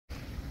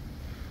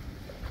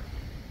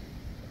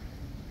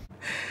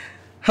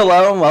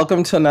Hello and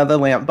welcome to another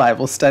Lamp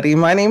Bible Study.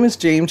 My name is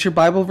James, your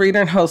Bible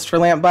reader and host for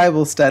Lamp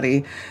Bible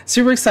Study.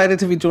 Super excited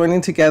to be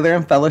joining together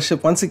in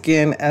fellowship once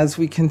again as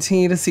we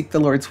continue to seek the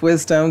Lord's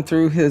wisdom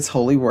through His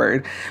holy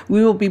word.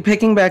 We will be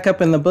picking back up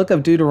in the book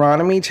of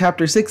Deuteronomy,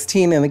 chapter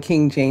 16 in the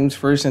King James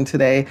Version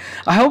today.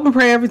 I hope and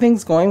pray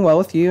everything's going well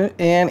with you,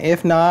 and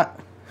if not,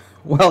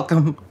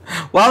 welcome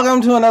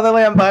to another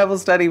Lamp Bible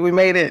Study. We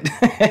made it.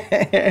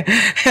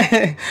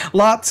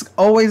 Lots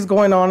always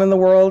going on in the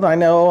world. I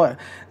know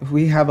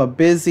we have a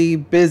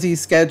busy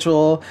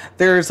schedule.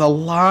 There's a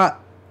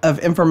lot of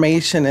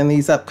information in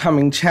these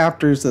upcoming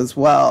chapters as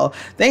well.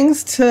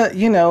 Things to,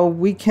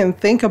 we can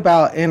think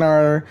about in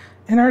our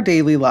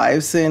daily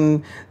lives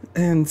and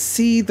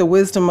see the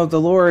wisdom of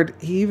the Lord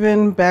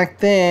even back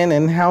then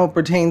and how it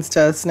pertains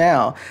to us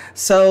now.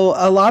 So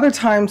a lot of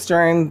times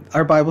during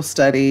our Bible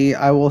study,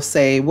 I will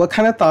say, what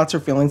kind of thoughts or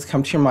feelings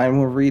come to your mind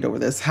when we read over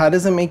this? How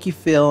does it make you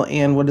feel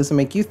and what does it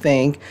make you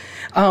think?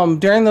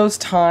 During those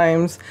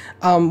times,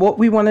 what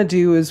we want to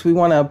do is we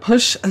want to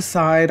push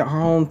aside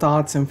our own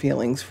thoughts and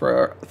feelings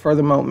for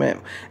the moment.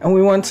 And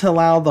we want to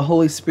allow the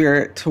Holy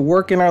Spirit to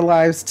work in our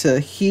lives, to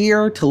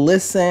hear, to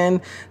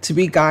listen, to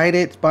be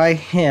guided by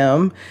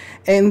Him.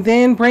 And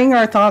then bring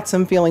our thoughts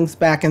and feelings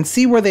back and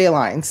see where they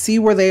align, see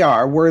where they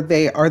are.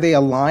 Are they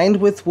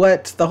aligned with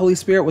what the Holy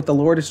Spirit, what the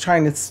Lord is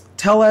trying to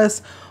tell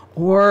us,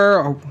 or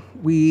are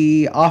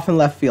we often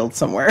left field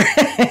somewhere?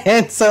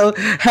 And so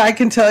I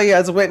can tell you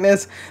as a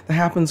witness, that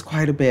happens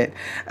quite a bit.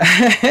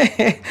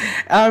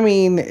 I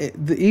mean,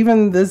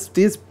 even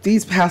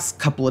these past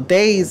couple of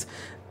days,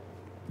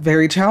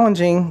 very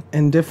challenging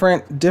in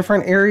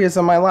different areas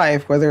of my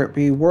life, whether it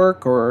be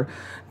work or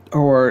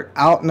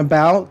out and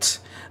about.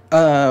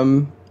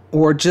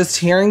 Or just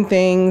hearing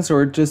things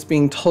or just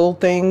being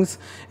told things.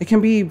 It can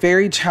be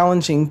very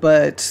challenging,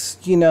 but,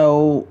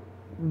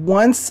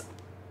 once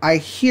I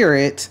hear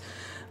it,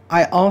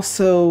 I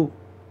also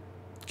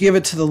give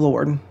it to the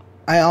Lord.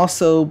 I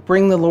also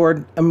bring the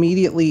Lord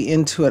immediately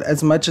into it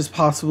as much as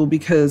possible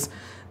because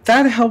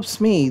that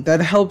helps me.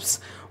 That helps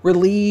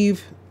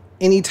relieve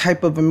any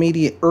type of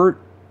immediate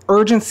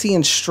urgency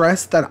and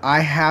stress that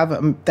I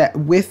have that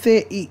with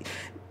it.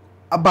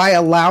 By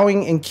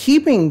allowing and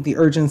keeping the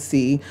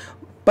urgency,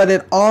 but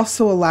it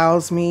also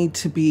allows me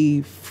to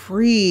be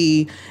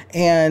free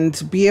and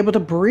to be able to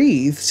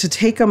breathe, to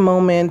take a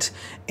moment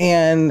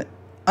and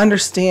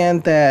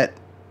understand that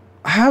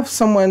I have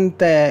someone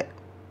that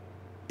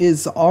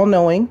is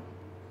all-knowing,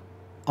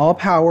 all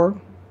power,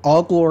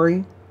 all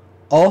glory,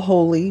 all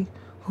holy,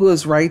 who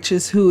is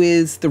righteous, who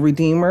is the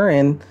Redeemer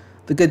and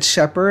the Good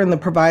Shepherd and the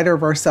provider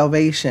of our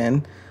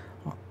salvation.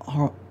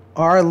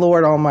 Our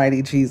Lord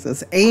Almighty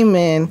Jesus.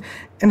 Amen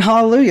and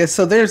hallelujah.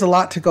 So there's a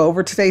lot to go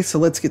over today. So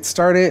let's get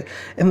started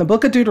in the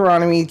book of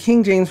Deuteronomy,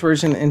 King James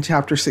Version, in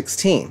chapter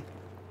 16.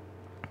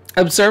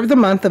 Observe the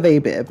month of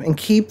Abib and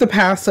keep the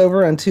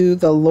Passover unto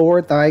the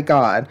Lord thy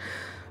God.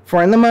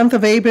 For in the month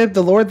of Abib,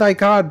 the Lord thy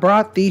God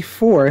brought thee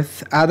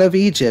forth out of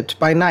Egypt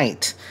by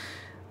night.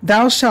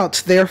 Thou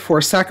shalt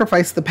therefore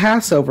sacrifice the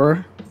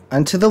Passover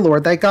unto the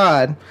Lord thy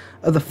God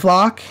of the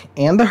flock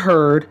and the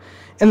herd,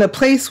 in the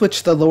place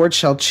which the Lord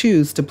shall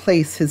choose to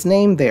place his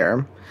name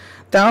there.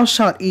 Thou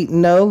shalt eat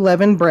no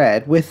leavened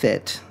bread with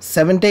it.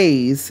 7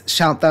 days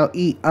shalt thou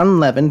eat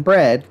unleavened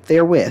bread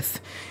therewith,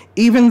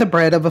 even the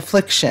bread of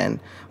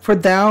affliction. For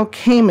thou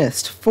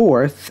camest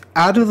forth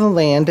out of the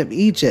land of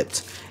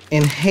Egypt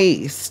in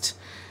haste,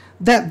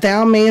 that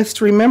thou mayest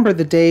remember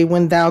the day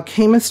when thou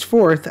camest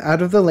forth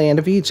out of the land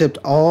of Egypt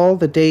all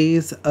the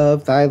days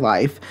of thy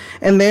life.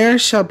 And there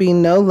shall be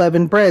no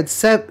leavened bread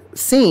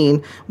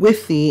seen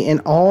with thee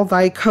in all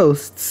thy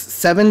coasts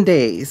 7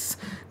 days,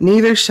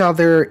 neither shall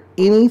there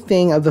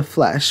anything of the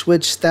flesh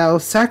which thou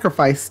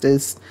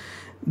sacrificest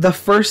the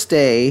first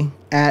day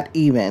at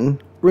even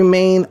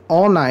remain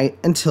all night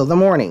until the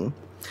morning.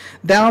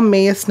 Thou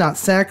mayest not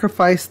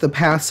sacrifice the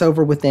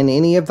Passover within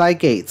any of thy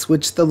gates,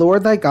 which the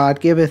Lord thy God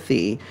giveth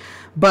thee,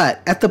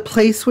 but at the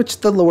place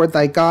which the Lord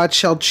thy God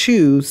shall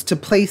choose to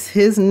place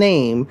his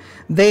name,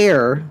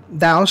 there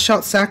thou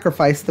shalt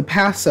sacrifice the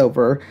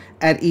Passover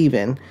at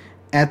even,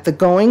 at the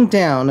going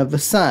down of the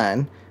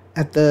sun,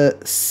 at the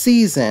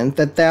season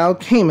that thou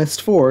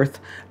camest forth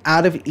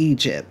out of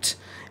Egypt.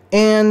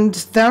 And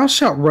thou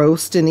shalt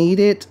roast and eat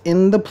it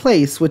in the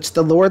place which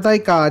the Lord thy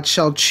God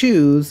shall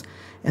choose,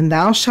 and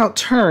thou shalt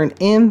turn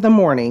in the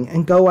morning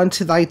and go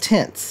unto thy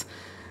tents.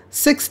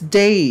 6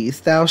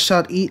 days thou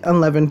shalt eat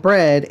unleavened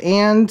bread,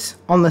 and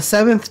on the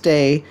 7th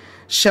day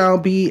shall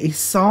be a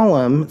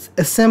solemn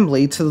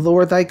assembly to the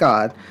Lord thy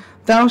God.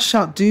 Thou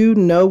shalt do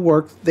no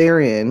work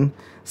therein.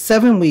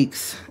 7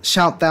 weeks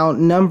shalt thou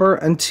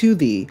number unto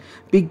thee.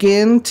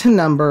 Begin to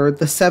number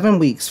the 7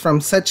 weeks from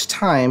such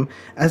time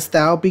as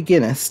thou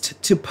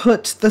beginnest to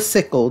put the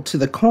sickle to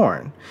the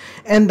corn.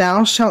 And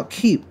thou shalt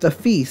keep the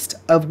feast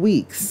of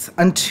weeks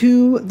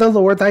unto the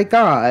Lord thy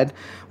God,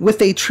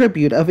 with a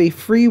tribute of a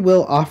free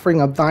will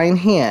offering of thine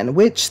hand,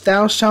 which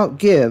thou shalt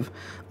give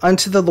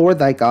unto the Lord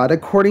thy God,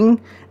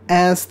 according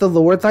as the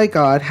Lord thy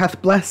God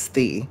hath blessed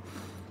thee.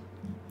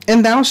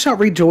 And thou shalt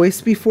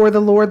rejoice before the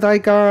Lord thy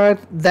God,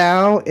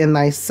 thou and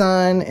thy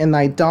son and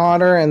thy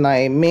daughter and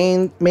thy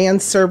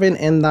manservant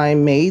and thy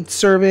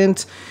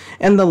maidservant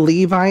and the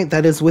Levite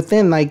that is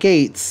within thy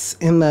gates,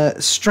 and the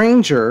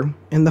stranger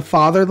and the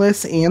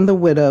fatherless and the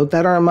widow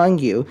that are among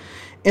you,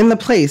 in the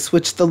place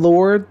which the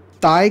Lord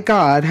thy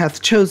God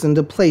hath chosen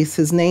to place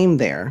his name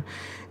there.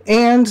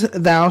 And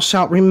thou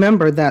shalt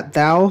remember that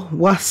thou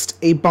wast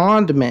a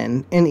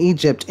bondman in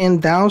Egypt,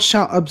 and thou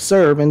shalt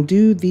observe and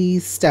do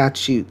these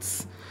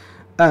statutes.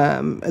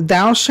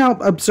 Thou shalt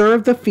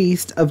observe the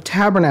feast of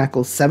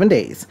tabernacles 7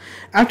 days.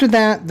 After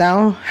that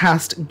thou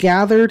hast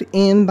gathered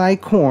in thy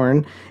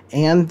corn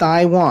and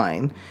thy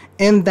wine,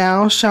 and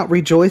thou shalt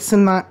rejoice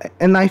in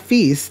thy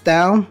feast,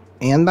 thou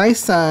and thy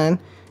son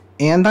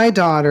and thy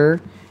daughter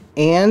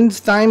and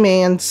thy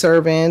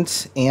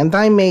manservant and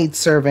thy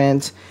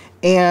maidservant,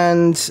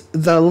 and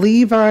the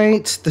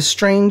Levite, the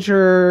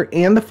stranger,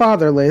 and the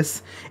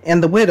fatherless,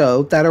 and the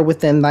widow that are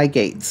within thy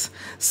gates.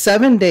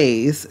 7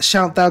 days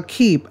shalt thou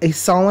keep a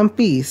solemn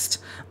feast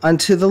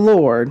unto the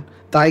Lord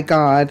thy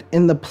God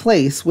in the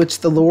place which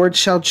the Lord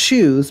shall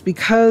choose,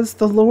 because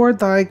the Lord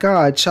thy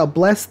God shall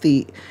bless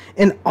thee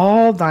in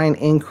all thine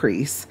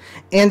increase,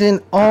 and in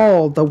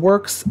all the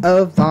works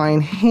of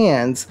thine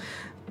hands.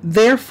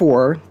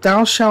 Therefore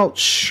thou shalt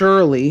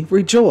surely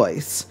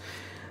rejoice.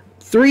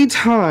 3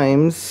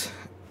 times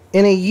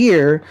in a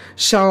year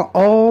shall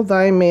all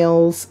thy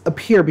males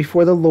appear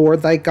before the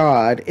Lord thy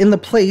God in the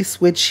place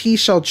which he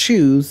shall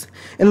choose,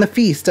 in the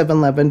feast of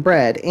unleavened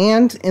bread,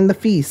 and in the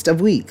feast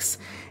of weeks,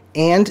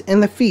 and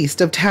in the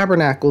feast of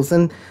tabernacles,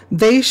 and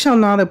they shall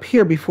not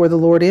appear before the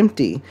Lord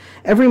empty.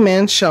 Every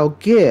man shall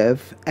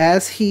give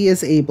as he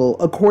is able,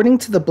 according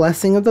to the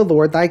blessing of the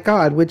Lord thy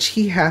God, which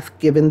he hath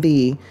given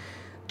thee.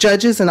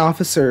 Judges and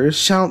officers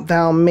shalt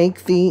thou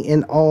make thee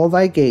in all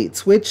thy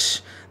gates,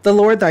 which the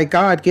Lord thy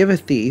God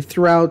giveth thee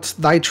throughout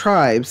thy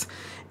tribes,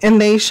 and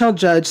they shall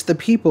judge the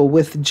people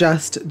with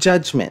just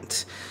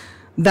judgment.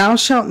 Thou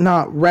shalt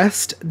not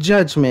wrest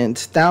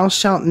judgment, thou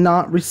shalt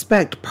not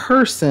respect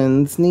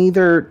persons,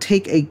 neither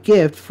take a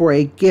gift, for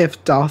a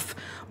gift doth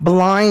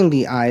blind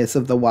the eyes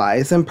of the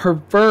wise, and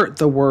pervert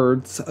the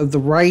words of the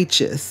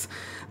righteous.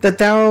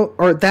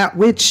 That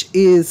which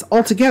is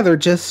altogether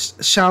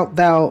just shalt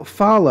thou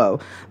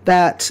follow,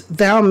 that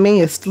thou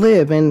mayest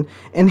live and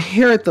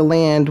inherit the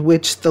land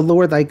which the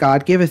Lord thy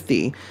God giveth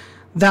thee.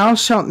 Thou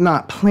shalt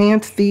not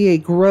plant thee a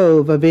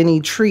grove of any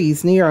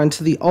trees near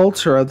unto the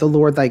altar of the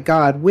Lord thy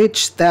God,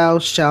 which thou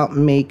shalt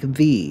make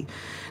thee.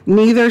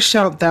 Neither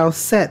shalt thou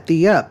set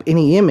thee up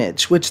any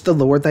image which the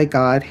Lord thy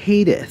God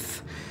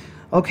hateth.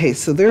 Okay,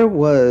 so there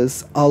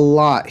was a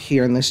lot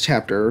here in this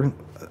chapter.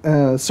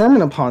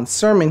 Sermon upon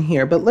sermon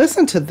here, but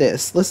listen to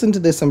this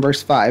in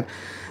verse 5.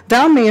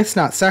 Thou mayest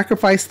not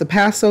sacrifice the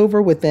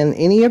Passover within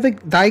any of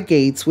thy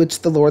gates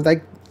which the Lord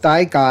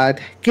thy God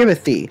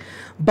giveth thee,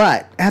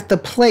 but at the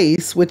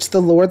place which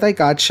the Lord thy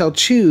God shall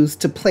choose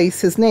to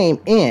place his name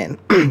in,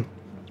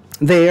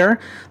 there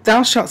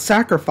thou shalt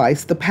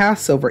sacrifice the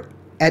Passover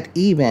at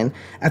even,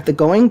 at the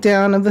going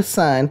down of the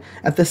sun,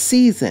 at the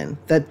season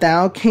that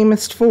thou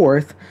camest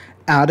forth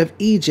out of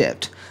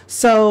Egypt.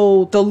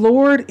 So the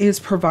Lord is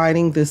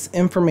providing this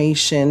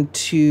information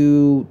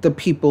to the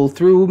people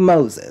through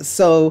Moses.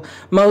 So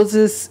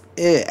Moses,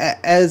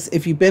 as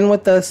if you've been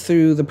with us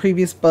through the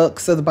previous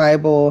books of the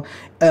Bible,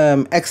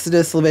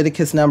 Exodus,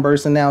 Leviticus,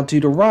 Numbers, and now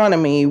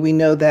Deuteronomy, we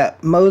know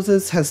that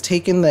Moses has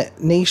taken the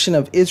nation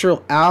of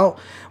Israel out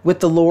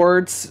with the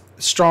Lord's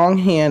strong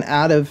hand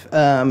out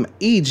of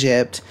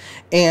Egypt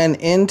and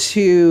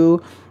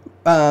into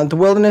the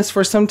wilderness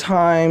for some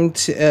time,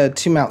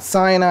 to Mount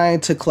Sinai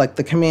to collect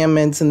the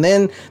commandments, and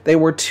then they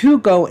were to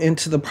go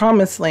into the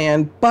promised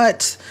land.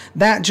 But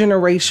that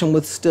generation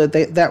withstood.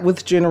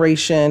 That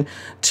generation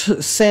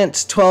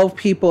sent 12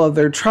 people of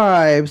their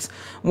tribes,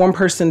 one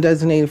person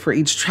designated for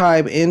each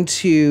tribe,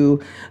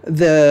 into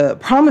the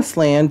promised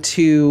land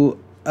to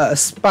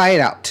spy it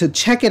out, to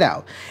check it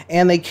out.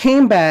 And they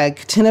came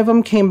back. 10 of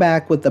them came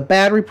back with a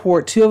bad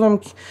report. 2 of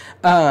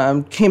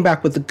them came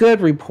back with a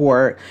good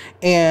report.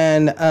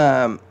 And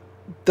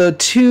the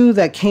 2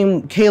 that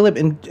came, Caleb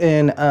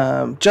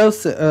and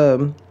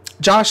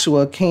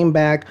Joshua, came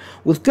back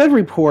with good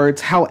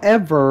reports.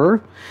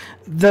 However,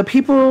 the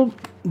people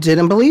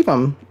didn't believe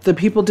them. The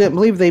people didn't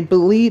believe. They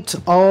believed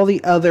all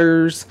the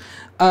others.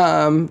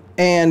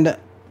 And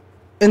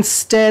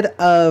instead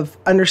of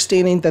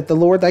understanding that the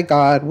Lord thy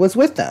God was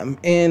with them.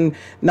 And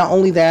not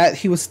only that,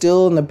 he was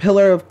still in the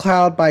pillar of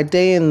cloud by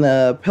day and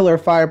the pillar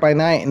of fire by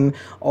night and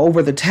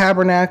over the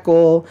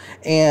tabernacle.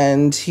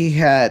 And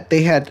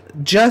they had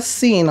just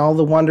seen all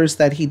the wonders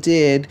that he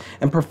did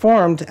and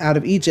performed out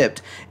of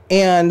Egypt.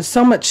 And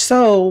so much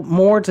so,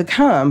 more to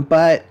come.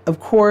 But of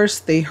course,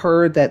 they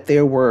heard that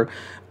there were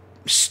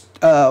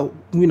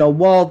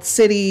walled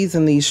cities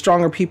and these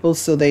stronger people,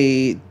 so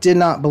they did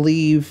not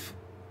believe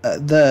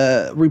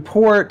the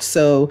report,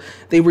 so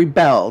they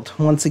rebelled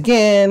once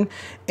again.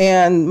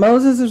 And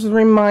Moses is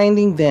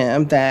reminding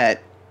them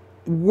that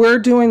we're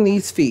doing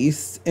these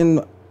feasts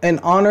in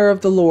honor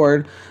of the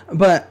Lord,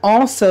 but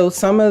also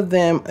some of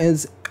them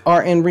is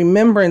are in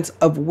remembrance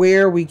of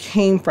where we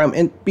came from,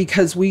 and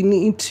because we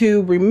need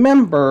to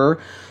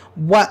remember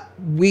what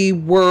we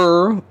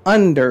were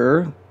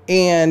under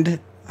and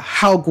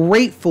how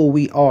grateful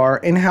we are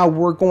and how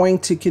we're going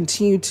to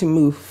continue to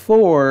move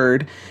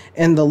forward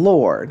in the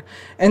Lord.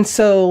 And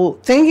so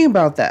thinking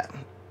about that,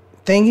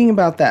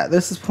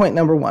 this is point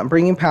number one,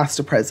 bringing past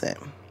to present.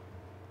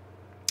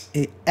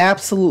 It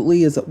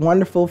absolutely is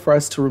wonderful for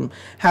us to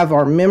have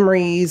our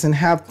memories and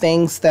have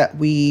things that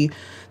we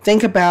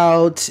think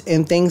about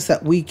and things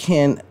that we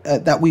can,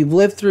 that we've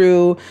lived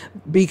through,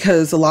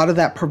 because a lot of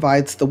that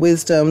provides the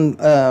wisdom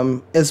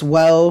as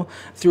well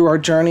through our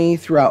journey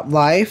throughout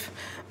life.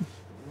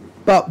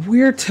 But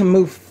we're to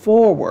move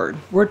forward.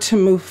 We're to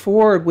move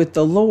forward with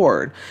the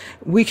Lord.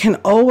 We can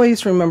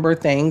always remember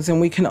things, and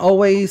we can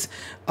always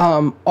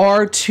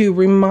are to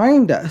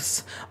remind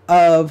us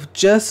of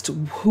just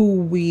who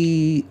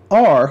we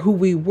are, who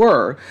we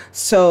were.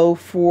 So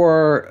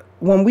for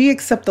when we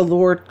accept the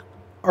Lord,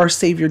 our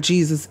Savior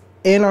Jesus,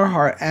 in our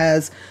heart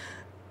as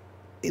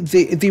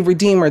the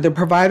Redeemer, the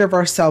provider of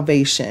our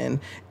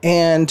salvation,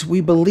 and we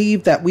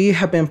believe that we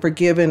have been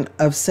forgiven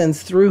of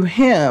sins through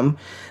Him,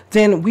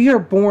 then we are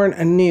born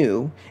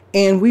anew,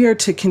 and we are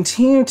to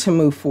continue to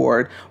move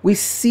forward. We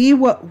see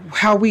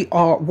how we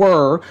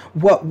were,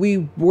 what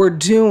we were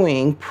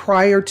doing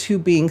prior to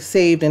being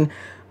saved, and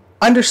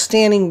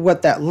understanding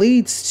what that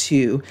leads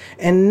to.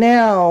 And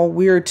now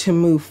we're to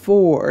move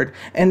forward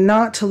and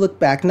not to look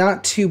back,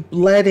 not to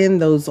let in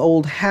those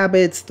old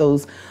habits,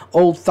 those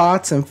old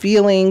thoughts and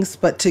feelings,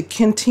 but to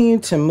continue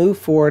to move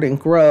forward and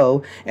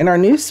grow in our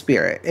new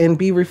spirit and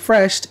be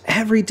refreshed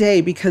every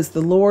day, because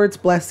the Lord's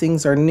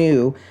blessings are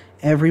new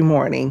every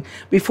morning.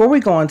 Before we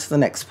go on to the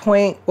next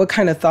point, what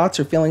kind of thoughts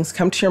or feelings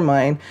come to your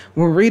mind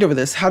when we read over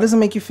this? How does it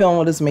make you feel, and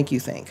what does it make you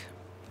think?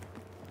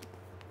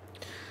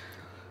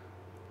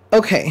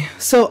 Okay,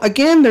 so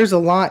again, there's a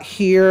lot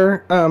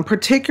here,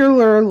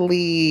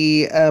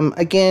 particularly,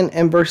 again,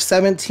 in verse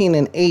 17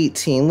 and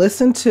 18.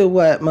 Listen to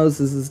what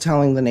Moses is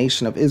telling the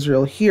nation of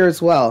Israel here as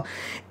well.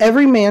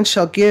 Every man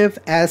shall give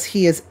as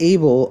he is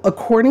able,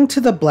 according to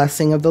the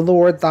blessing of the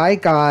Lord thy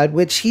God,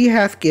 which he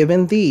hath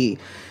given thee.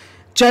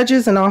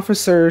 Judges and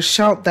officers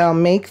shalt thou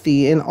make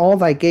thee in all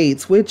thy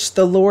gates, which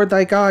the Lord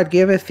thy God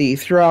giveth thee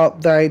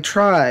throughout thy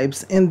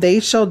tribes, and they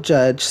shall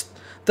judge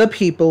the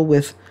people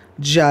with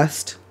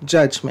just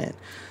judgment.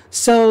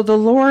 So the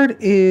Lord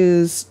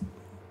is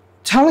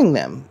telling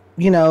them,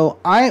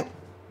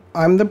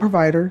 I'm the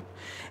provider,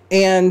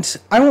 and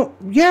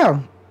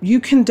you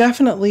can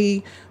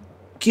definitely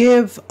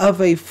give of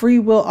a free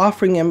will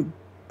offering and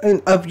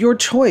of your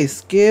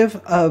choice. Give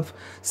of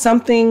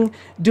something,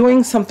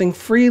 doing something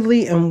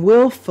freely and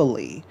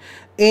willfully.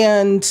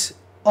 And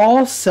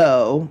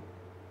also,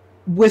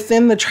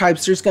 within the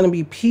tribes, there's going to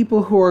be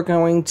people who are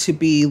going to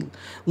be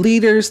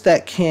leaders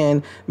that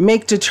can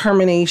make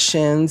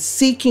determinations,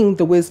 seeking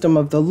the wisdom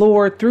of the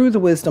Lord, through the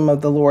wisdom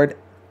of the Lord,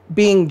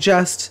 being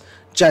just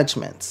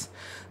judgments.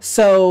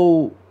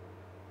 So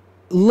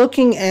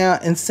looking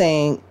at and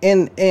saying,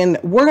 and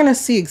we're going to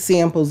see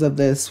examples of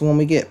this when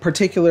we get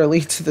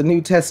particularly to the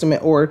New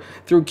Testament or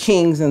through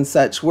Kings and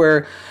such,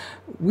 where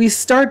we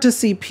start to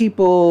see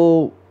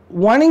people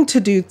wanting to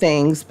do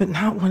things, but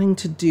not wanting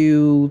to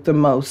do the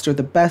most or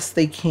the best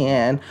they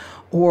can,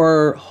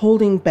 or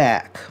holding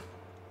back.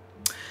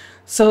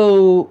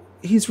 So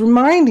he's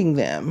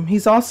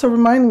also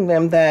reminding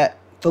them that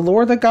the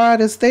Lord the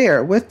God is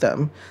there with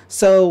them.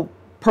 So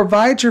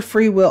provide your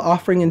free will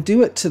offering and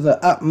do it to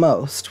the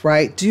utmost,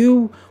 right?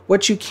 Do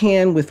what you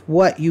can with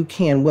what you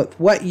can, with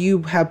what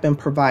you have been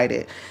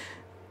provided.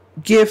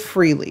 Give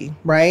freely,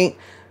 right?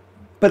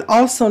 But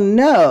also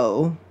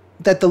know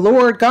that the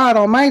Lord God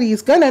Almighty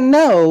is going to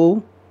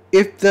know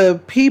if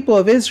the people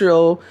of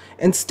Israel,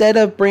 instead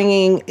of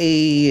bringing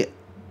a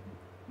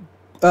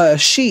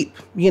sheep,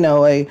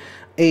 a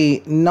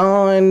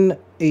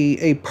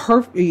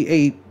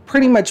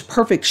pretty much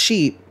perfect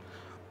sheep,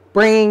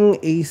 bring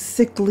a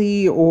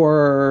sickly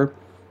or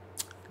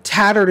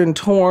tattered and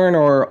torn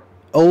or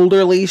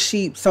elderly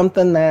sheep,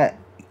 something that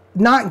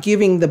not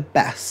giving the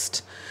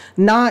best,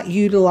 not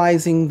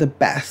utilizing the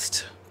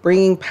best,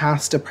 bringing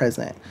past to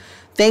present.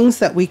 Things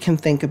that we can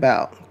think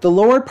about. The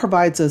Lord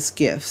provides us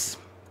gifts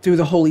through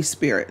the Holy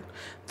Spirit,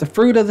 the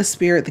fruit of the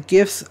Spirit, the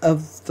gifts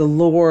of the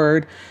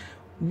Lord.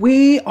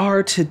 We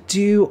are to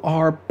do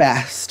our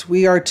best.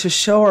 We are to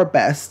show our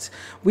best.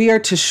 We are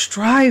to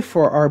strive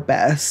for our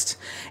best.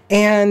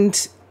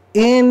 And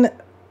in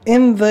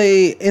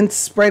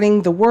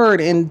spreading the word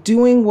and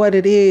doing what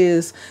it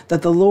is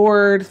that the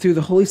Lord through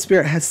the Holy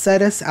Spirit has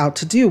set us out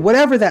to do,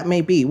 whatever that may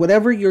be,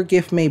 whatever your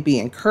gift may be,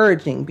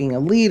 encouraging, being a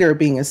leader,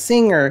 being a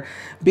singer,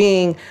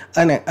 being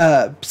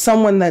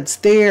someone that's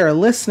there, a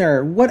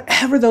listener,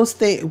 whatever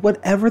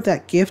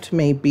that gift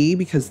may be,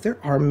 because there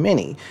are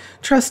many.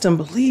 Trust and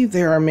believe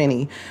there are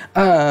many,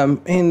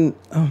 and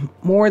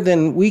more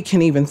than we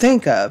can even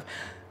think of.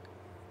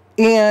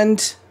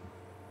 And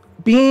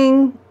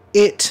being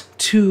it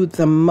to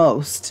the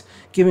most,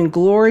 giving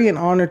glory and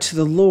honor to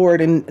the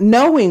Lord, and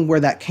knowing where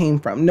that came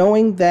from,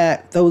 knowing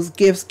that those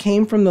gifts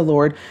came from the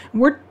Lord.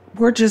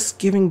 We're just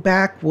giving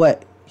back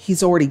what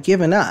he's already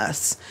given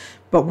us,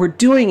 but we're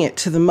doing it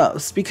to the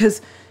most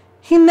because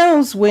he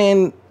knows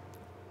when,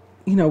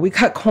 we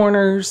cut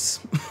corners.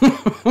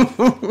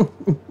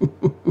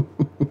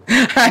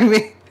 I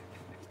mean,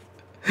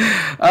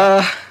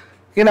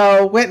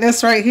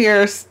 witness right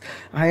here.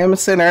 I am a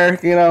sinner,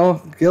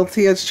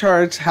 guilty as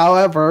charged.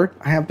 However,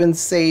 I have been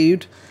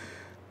saved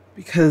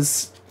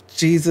because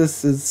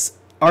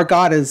our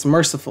God is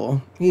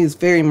merciful. He is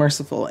very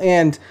merciful.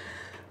 And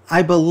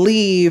I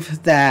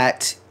believe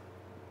that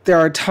there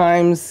are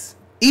times,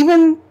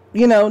 even,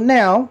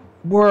 now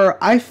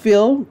where I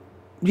feel,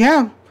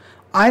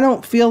 I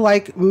don't feel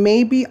like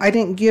maybe I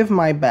didn't give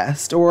my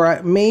best,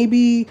 or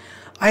maybe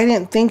I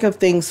didn't think of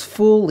things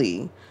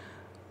fully.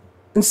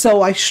 And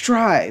so I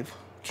strive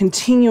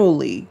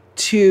continually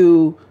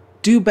to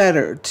do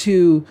better,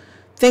 to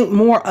think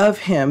more of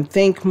him,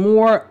 think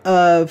more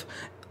of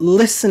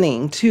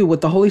listening to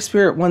what the Holy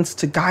Spirit wants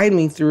to guide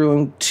me through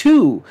and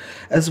to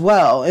as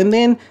well. And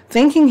then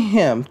thanking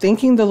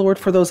the Lord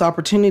for those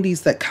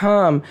opportunities that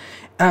come,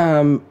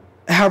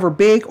 however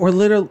big or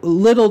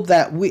little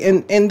that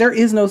and there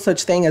is no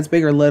such thing as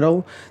big or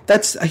little.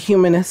 That's a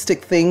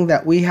humanistic thing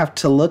that we have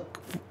to look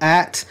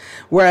at,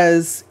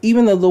 whereas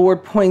even the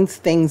Lord points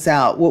things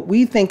out. What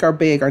we think are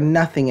big are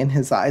nothing in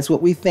his eyes.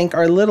 What we think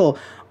are little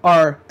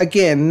are,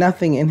 again,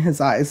 nothing in his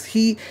eyes.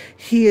 He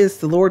is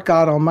the Lord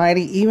God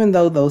Almighty. Even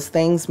though those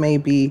things may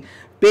be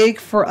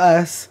big for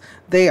us,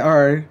 they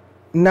are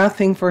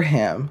nothing for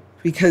him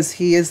because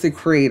he is the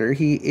creator.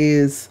 He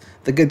is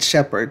the good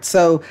shepherd.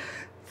 So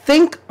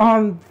think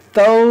on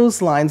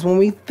those lines. When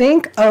we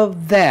think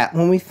of that,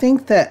 when we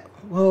think that,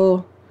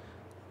 well,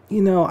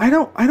 I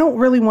don't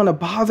really want to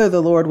bother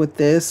the Lord with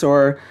this,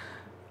 or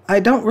I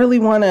don't really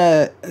want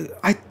to,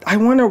 I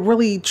want to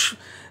really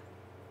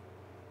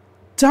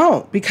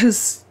don't,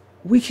 because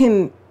we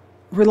can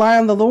rely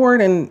on the Lord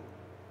and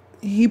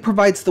he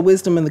provides the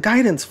wisdom and the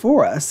guidance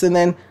for us. And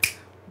then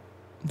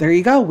there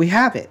you go. We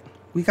have it.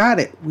 We got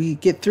it. We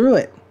get through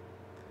it.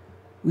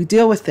 We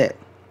deal with it.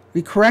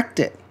 We correct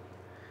it.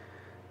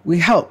 We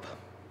help.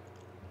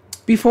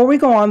 Before we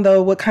go on,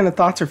 though, what kind of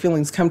thoughts or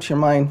feelings come to your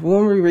mind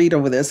when we read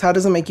over this? How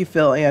does it make you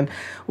feel? And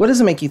what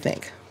does it make you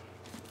think?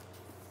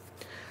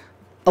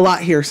 A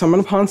lot here, sermon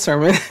upon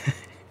sermon.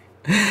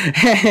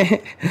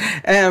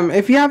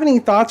 If you have any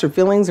thoughts or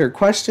feelings or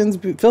questions,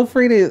 feel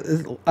free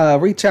to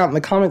reach out in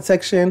the comment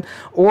section,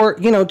 or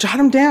jot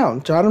them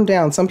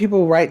down. Some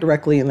people write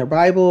directly in their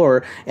Bible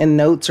or in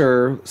notes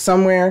or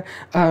somewhere.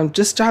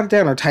 Just jot it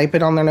down or type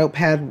it on their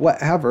notepad,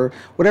 whatever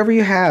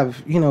you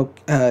have.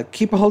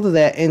 Keep a hold of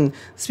that and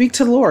speak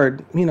to the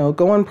Lord.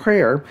 Go in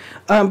prayer.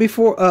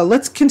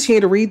 Let's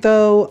continue to read,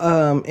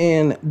 though,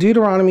 in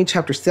Deuteronomy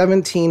chapter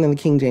 17 in the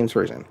King James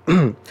Version.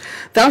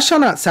 Thou shalt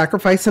not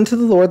sacrifice unto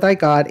the Lord thy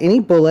God any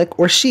bullock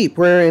or sheep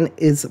wherein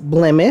is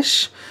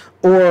blemish,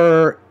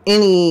 or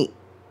any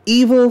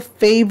evil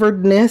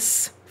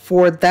favoredness,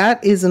 for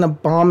that is an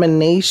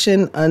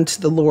abomination unto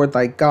the Lord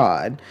thy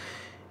God.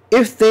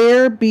 If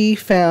there be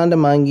found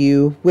among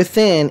you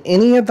within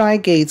any of thy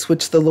gates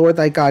which the Lord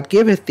thy God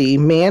giveth thee,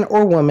 man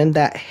or woman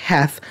that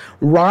hath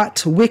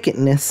wrought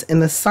wickedness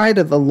in the sight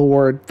of the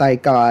Lord thy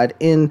God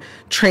in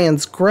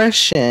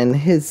transgressing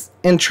his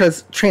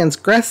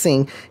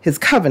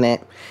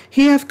covenant,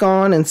 he hath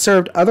gone and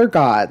served other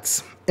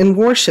gods and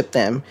worshipped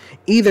them,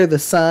 either the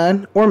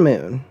sun or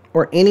moon,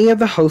 or any of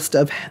the host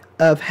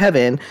of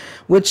heaven,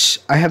 which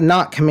I have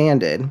not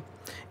commanded.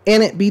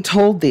 And it be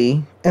told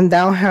thee, and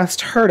thou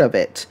hast heard of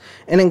it,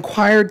 and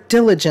inquired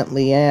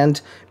diligently,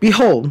 and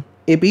behold,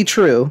 it be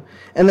true,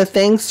 and the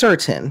thing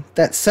certain,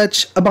 that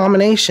such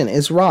abomination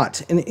is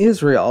wrought in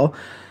Israel,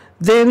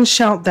 then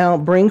shalt thou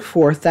bring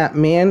forth that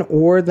man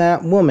or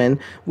that woman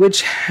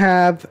which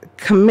have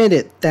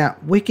committed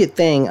that wicked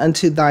thing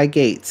unto thy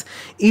gates,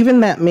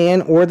 even that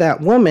man or that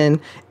woman,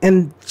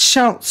 and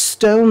shalt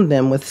stone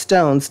them with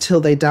stones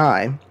till they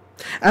die.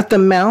 At the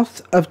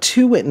mouth of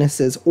 2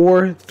 witnesses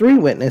or 3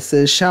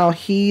 witnesses shall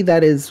he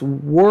that is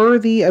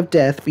worthy of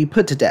death be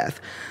put to death.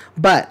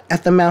 But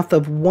at the mouth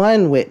of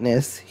 1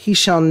 witness he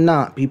shall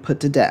not be put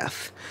to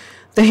death.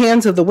 The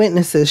hands of the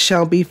witnesses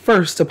shall be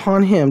first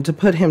upon him to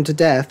put him to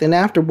death, and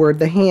afterward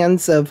the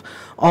hands of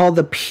all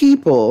the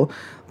people.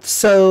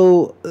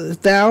 So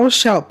thou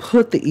shalt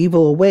put the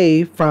evil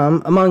away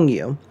from among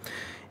you.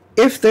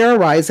 If there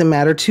arise a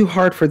matter too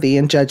hard for thee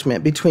in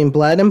judgment, between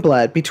blood and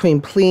blood,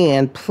 between plea,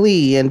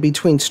 and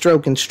between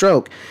stroke and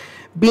stroke,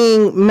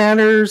 being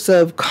matters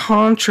of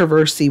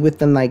controversy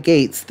within thy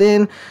gates,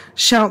 then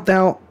shalt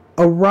thou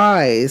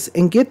arise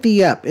and get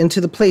thee up into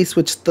the place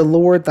which the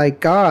Lord thy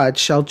God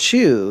shall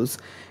choose,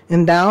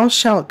 and thou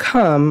shalt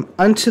come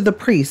unto the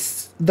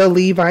priests, the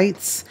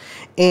Levites,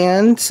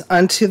 and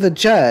unto the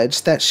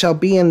judge that shall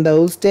be in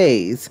those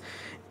days,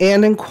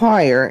 and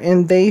inquire,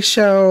 and they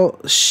shall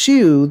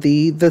shew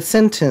thee the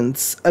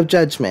sentence of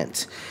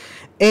judgment.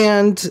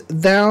 And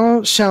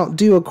thou shalt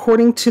do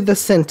according to the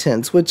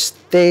sentence which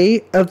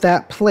they of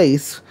that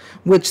place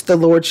which the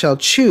Lord shall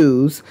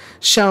choose,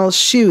 shall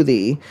shew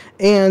thee,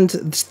 and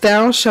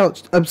thou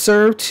shalt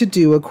observe to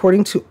do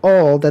according to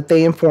all that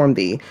they inform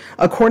thee,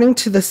 according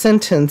to the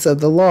sentence of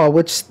the law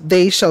which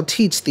they shall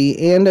teach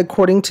thee, and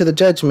according to the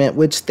judgment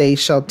which they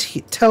shall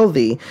tell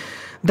thee.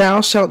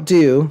 Thou shalt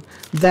do,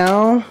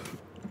 thou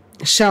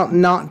shalt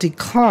not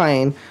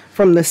decline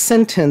from the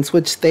sentence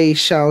which they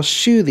shall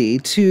shew thee,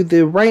 to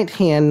the right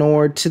hand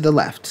nor to the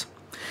left.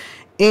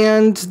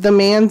 And the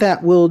man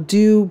that will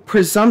do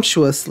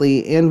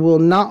presumptuously, and will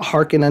not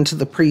hearken unto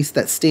the priest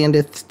that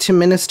standeth to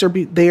minister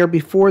there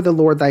before the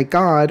Lord thy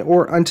God,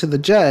 or unto the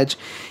judge,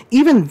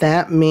 even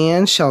that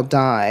man shall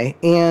die.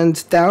 And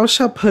thou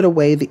shalt put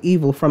away the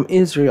evil from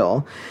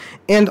Israel.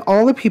 And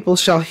all the people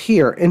shall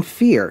hear and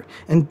fear,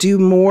 and do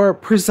more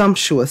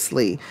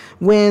presumptuously,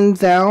 when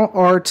thou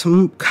art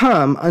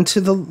come unto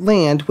the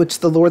land which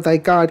the Lord thy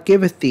God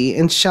giveth thee,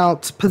 and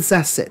shalt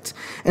possess it,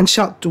 and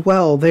shalt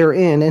dwell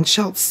therein, and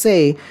shalt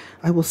say,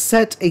 I will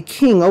set a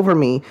king over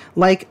me,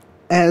 like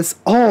as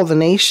all the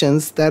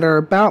nations that are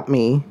about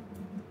me.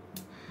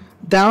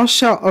 Thou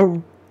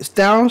shalt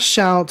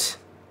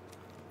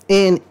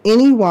in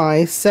any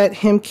wise set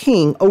him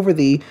king over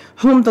thee,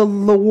 whom the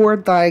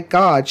Lord thy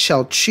God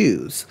shall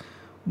choose.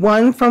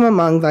 One from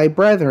among thy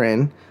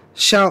brethren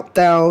shalt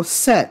thou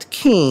set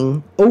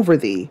king over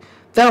thee.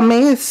 Thou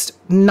mayest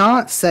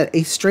not set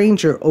a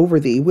stranger over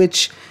thee,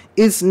 which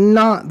is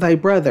not thy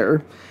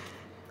brother.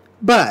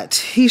 But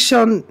he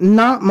shall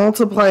not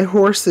multiply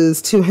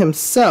horses to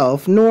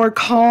himself, nor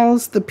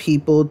cause the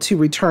people to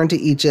return to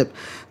Egypt,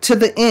 to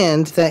the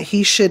end that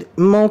he should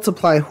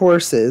multiply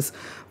horses.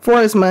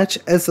 Forasmuch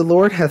as the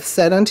Lord hath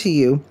said unto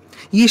you,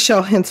 ye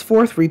shall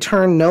henceforth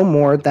return no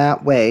more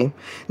that way.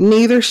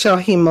 Neither shall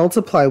he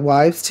multiply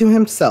wives to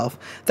himself,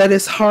 that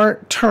his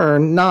heart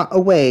turn not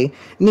away.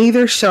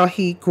 Neither shall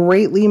he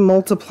greatly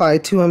multiply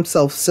to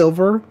himself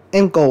silver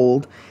and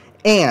gold.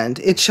 And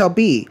it shall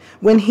be,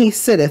 when he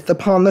sitteth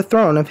upon the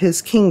throne of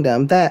his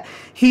kingdom, that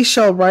he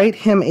shall write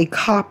him a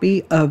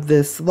copy of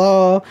this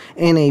law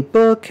and a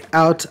book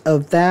out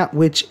of that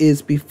which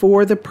is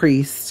before the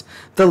priests,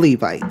 the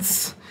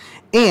Levites.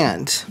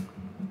 And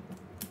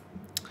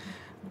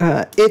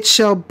it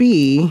shall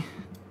be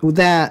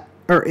that,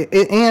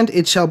 and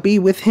it shall be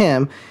with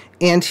him,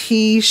 and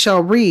he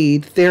shall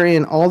read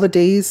therein all the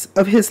days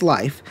of his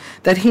life,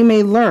 that he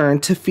may learn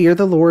to fear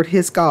the Lord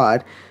his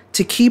God,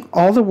 to keep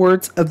all the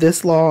words of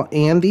this law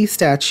and these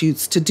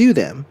statutes, to do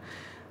them.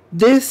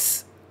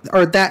 This,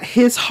 or that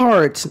his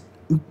heart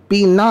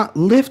be not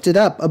lifted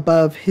up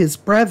above his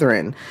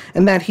brethren,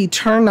 and that he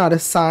turn not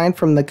aside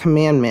from the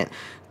commandment,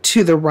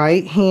 to the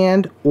right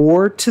hand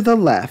or to the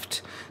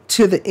left,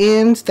 to the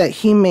end that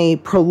he may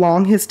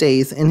prolong his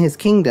days in his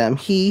kingdom,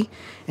 he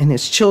and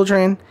his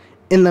children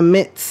in the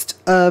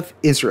midst of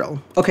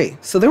Israel. Okay,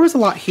 so there was a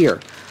lot here.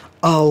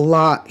 A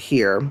lot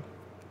here.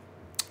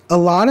 A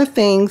lot of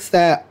things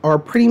that are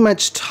pretty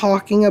much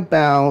talking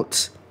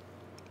about,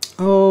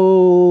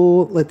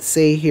 let's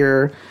see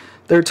here.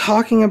 They're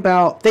talking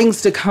about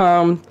things to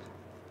come,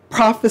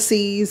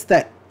 prophecies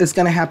that is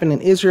going to happen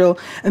in Israel.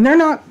 And they're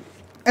not,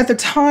 at the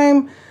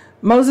time,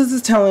 Moses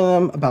is telling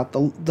them about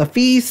the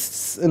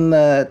feasts and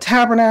the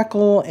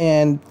tabernacle,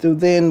 and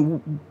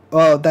then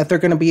that they're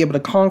going to be able to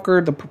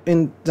conquer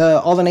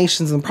all the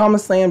nations in the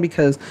promised land,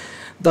 because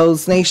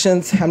those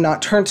nations have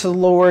not turned to the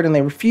Lord and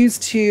they refuse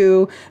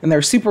to, and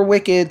they're super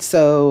wicked.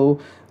 So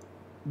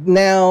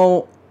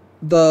now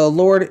the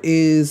Lord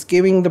is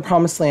giving the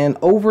promised land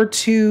over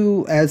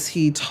to, as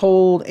he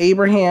told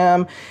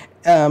Abraham,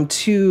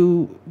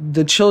 to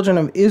the children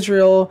of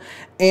Israel,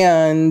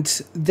 and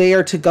they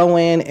are to go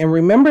in and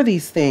remember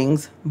these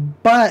things.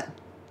 But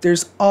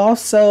there's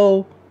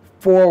also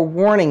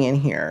forewarning in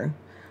here,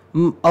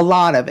 a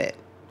lot of it,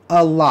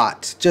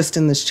 just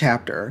in this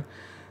chapter.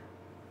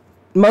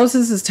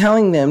 Moses is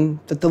telling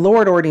them that the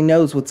Lord already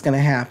knows what's going to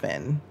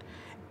happen.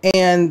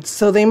 And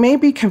so they may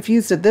be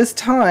confused at this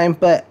time,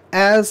 but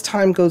as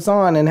time goes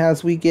on, and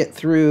as we get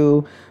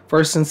through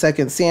 1st and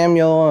 2nd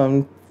Samuel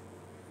and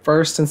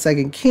 1st and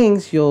 2nd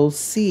Kings, you'll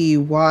see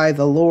why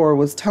the Lord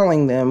was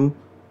telling them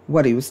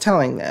what he was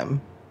telling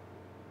them.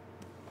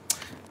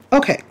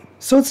 Okay,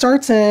 so it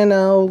starts in,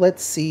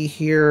 let's see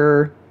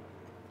here,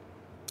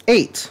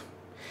 8.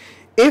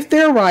 If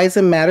there arise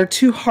a matter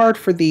too hard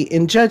for thee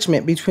in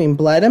judgment between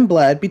blood and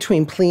blood,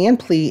 between plea and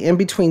plea, and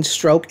between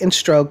stroke and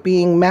stroke,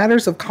 being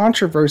matters of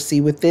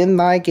controversy within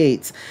thy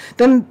gates,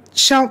 then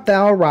shalt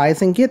thou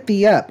arise and get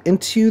thee up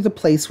into the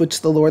place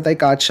which the Lord thy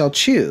God shall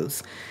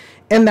choose.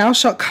 And thou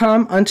shalt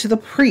come unto the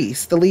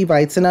priests, the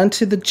Levites, and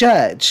unto the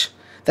judge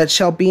that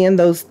shall be in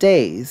those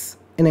days,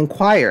 and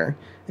inquire,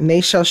 and they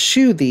shall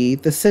shew thee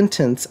the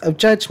sentence of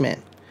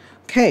judgment.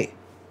 Okay,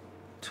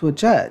 to a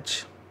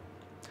judge.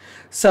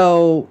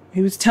 So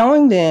he was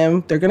telling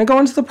them they're going to go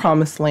into the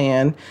promised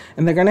land,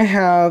 and they're going to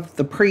have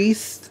the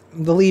priests,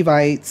 the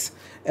Levites,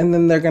 and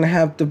then they're going to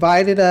have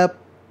divided up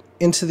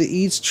into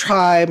each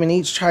tribe, and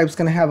each tribe's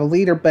going to have a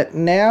leader. But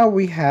now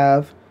we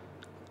have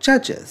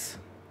judges.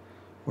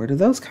 Where do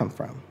those come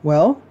from?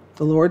 Well,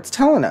 the Lord's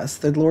telling us.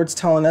 The Lord's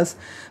telling us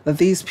that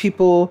these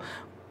people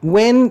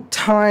when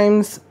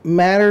times,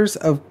 matters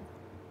of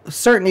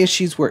certain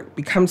issues where it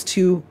becomes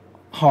too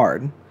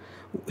hard,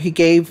 he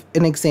gave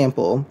an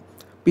example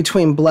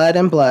between blood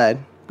and blood,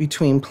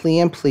 between plea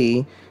and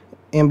plea,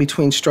 and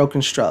between stroke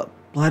and stroke.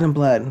 Blood and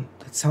blood.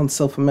 That sounds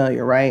so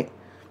familiar, right?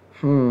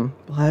 Blood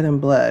and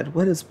blood.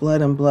 What is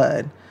blood and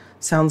blood?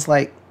 Sounds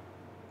like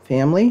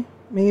family,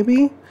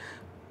 maybe?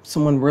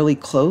 Someone really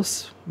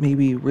close,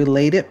 maybe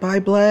related by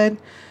blood.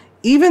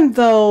 Even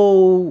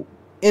though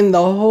in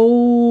the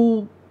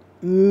whole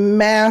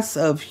mass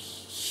of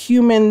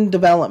human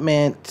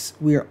development,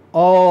 we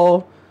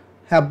all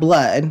have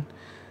blood,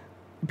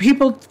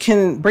 people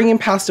can, bringing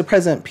past to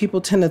present,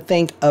 people tend to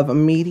think of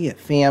immediate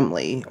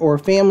family or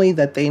family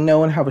that they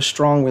know and have a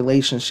strong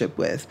relationship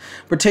with,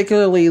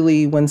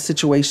 particularly when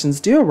situations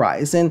do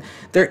arise. And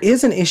there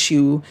is an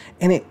issue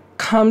and it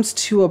comes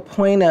to a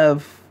point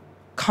of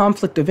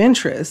conflict of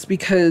interest,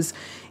 because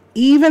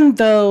even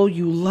though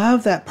you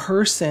love that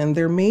person,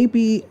 there may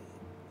be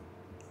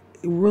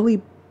a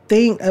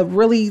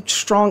really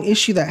strong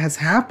issue that has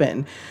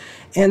happened.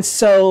 And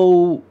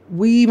so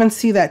we even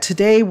see that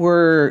today,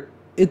 where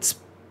it's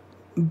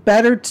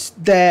better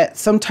that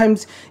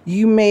sometimes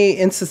you may,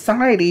 in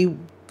society,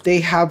 they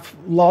have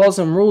laws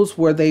and rules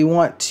where they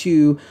want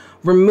to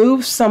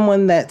remove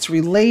someone that's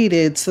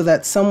related so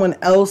that someone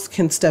else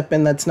can step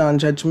in that's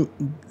non-judgment,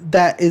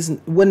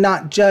 would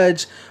not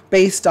judge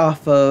based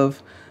off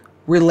of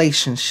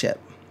relationship.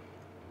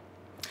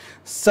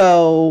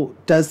 So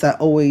does that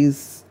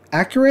always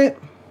accurate?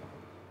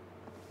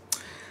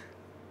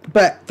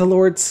 But the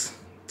Lord's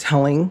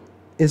telling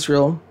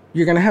Israel,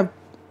 you're going to have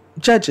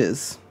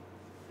judges.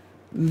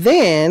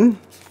 Then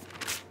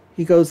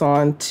he goes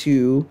on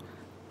to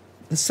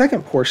the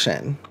second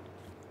portion.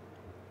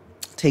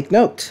 Take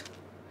note.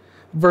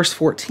 Verse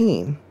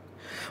 14.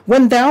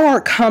 When thou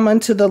art come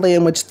unto the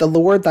land which the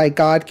Lord thy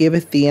God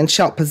giveth thee, and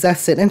shalt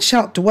possess it, and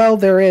shalt dwell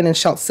therein, and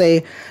shalt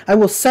say, I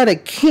will set a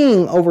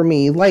king over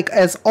me, like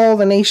as all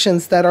the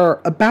nations that are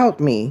about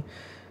me.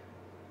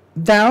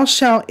 Thou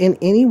shalt in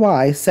any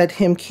wise set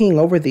him king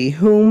over thee,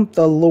 whom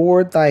the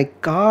Lord thy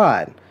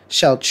God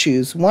shall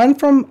choose. One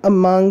from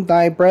among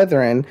thy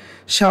brethren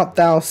shalt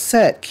thou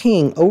set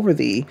king over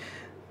thee.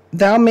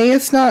 Thou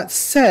mayest not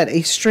set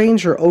a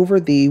stranger over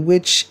thee,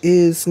 which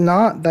is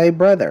not thy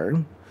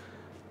brother.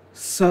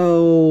 So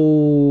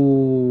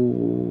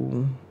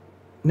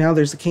now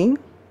there's a king.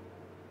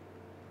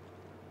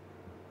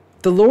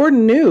 The Lord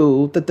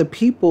knew that the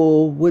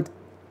people would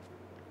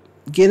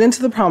get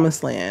into the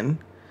promised land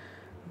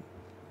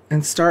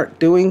and start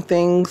doing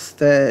things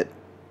that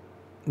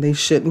they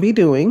shouldn't be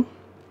doing.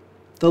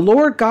 The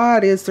Lord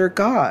God is their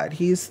God.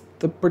 He's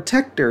the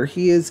protector.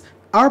 He is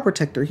our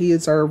protector. He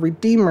is our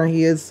redeemer.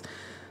 He is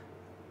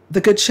the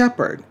good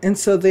shepherd. And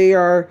so they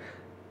are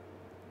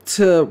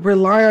to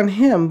rely on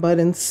him, but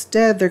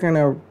instead they're going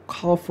to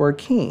call for a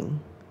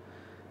king.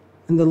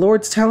 And the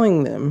Lord's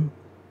telling them,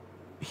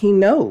 he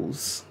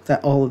knows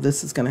that all of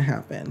this is going to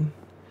happen.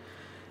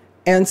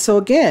 And so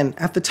again,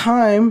 at the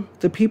time,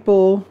 the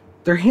people,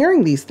 they're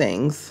hearing these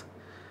things,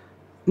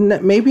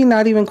 maybe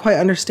not even quite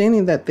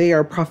understanding that they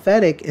are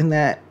prophetic, in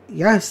that,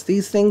 yes,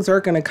 these things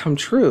are going to come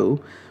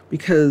true,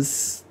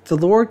 because the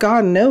Lord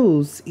God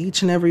knows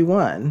each and every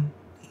one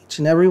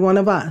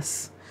of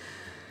us.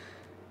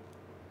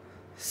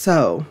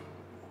 So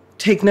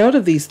take note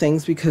of these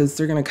things, because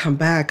they're going to come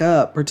back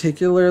up,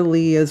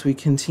 particularly as we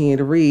continue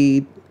to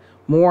read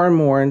more and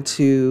more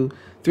through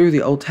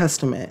the Old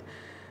Testament,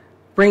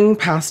 bringing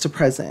past to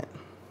present.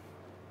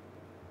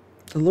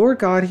 The Lord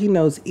God, he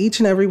knows each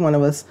and every one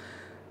of us.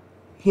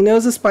 He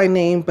knows us by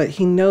name, but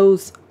he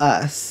knows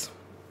us.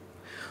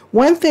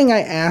 One thing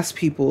I ask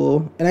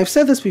people, and I've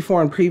said this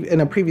before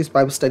in a previous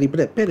Bible study, but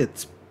I bet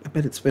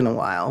it's been a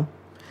while.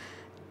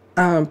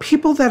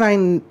 People that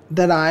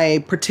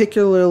I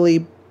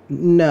particularly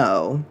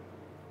know,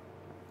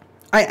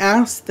 I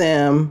ask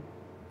them,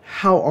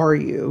 how are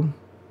you?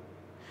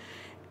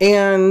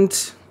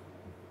 And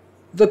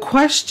the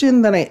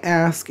question that I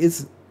ask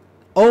is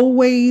I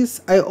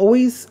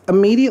always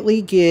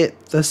immediately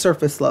get the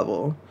surface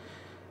level,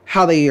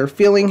 how they are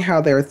feeling,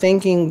 how they're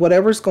thinking,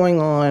 whatever's going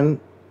on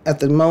at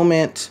the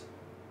moment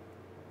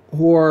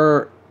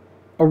or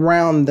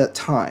around that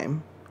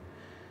time.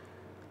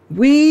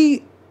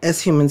 We,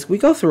 as humans, we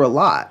go through a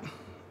lot.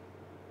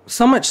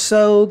 So much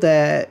so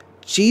that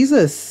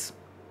Jesus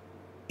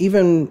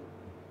even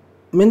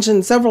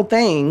mentioned several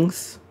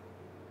things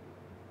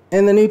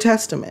in the New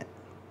Testament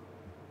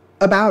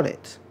about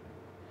it.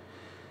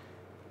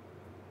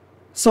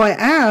 So I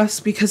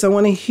ask because I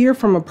want to hear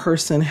from a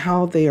person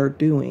how they are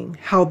doing,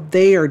 how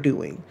they are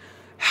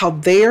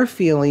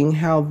feeling,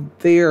 how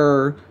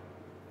they're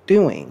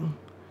doing.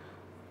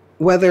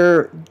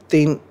 Whether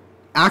they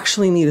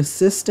actually need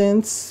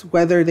assistance,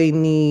 whether they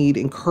need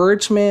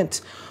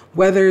encouragement,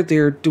 whether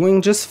they're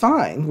doing just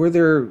fine,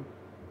 whether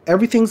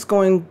everything's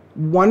going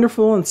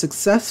wonderful and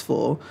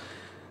successful.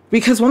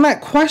 Because when that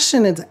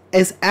question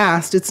is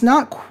asked, it's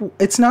not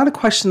a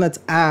question that's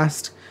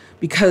asked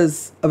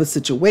because of a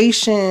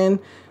situation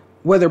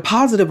whether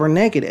positive or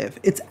negative.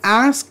 It's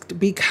asked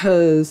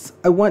because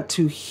I want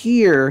to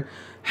hear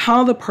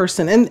how the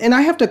person, and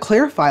I have to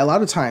clarify a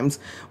lot of times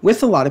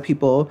with a lot of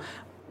people,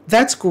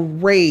 that's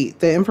great,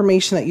 the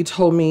information that you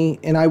told me,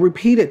 and I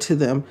repeat it to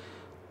them.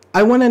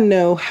 I want to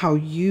know how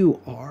you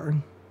are.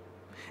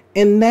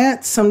 And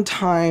that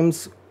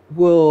sometimes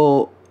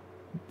will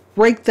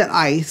break that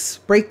ice,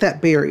 break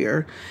that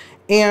barrier.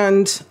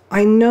 And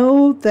I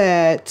know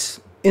that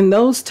in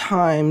those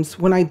times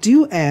when I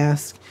do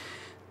ask,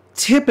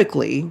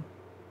 typically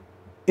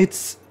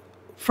it's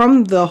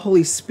from the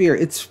Holy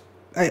Spirit.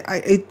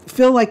 I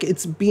feel like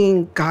it's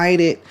being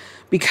guided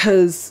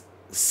because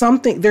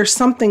there's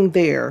something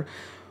there,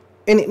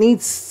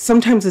 and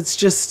sometimes it's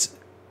just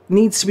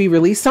needs to be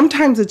released.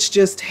 Sometimes it's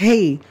just,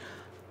 hey,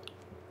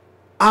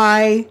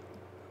 I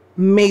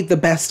made the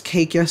best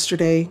cake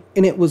yesterday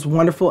and it was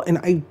wonderful. And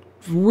I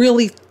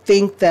really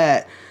think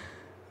that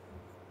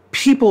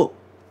people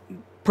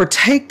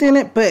partake in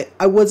it, but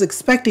I was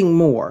expecting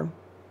more.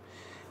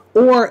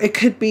 Or it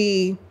could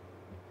be,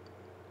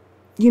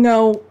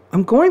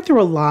 I'm going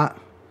through a lot,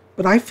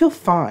 but I feel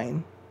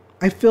fine.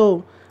 I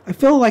feel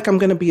like I'm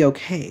going to be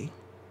okay.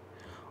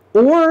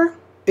 Or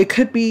it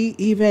could be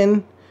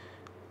even,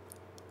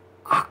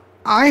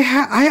 I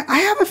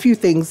have a few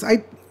things.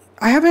 I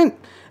haven't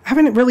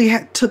really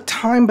took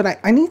time, but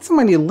I need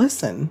somebody to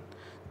listen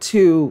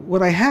to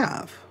what I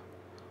have,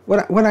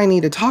 what I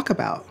need to talk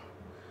about.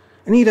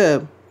 I need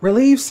to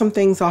relieve some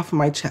things off of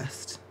my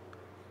chest.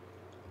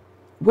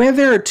 Where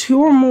there are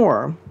two or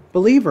more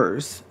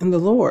believers in the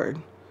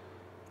Lord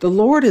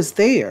is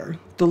there.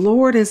 The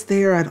Lord is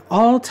there at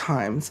all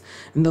times,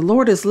 and the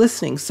Lord is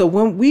listening. So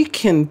when we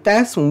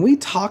confess, when we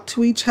talk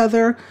to each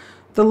other,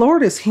 the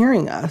Lord is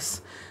hearing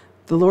us.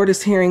 The Lord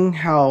is hearing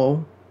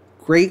how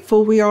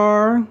grateful we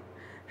are,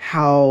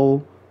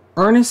 how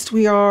earnest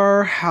we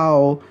are,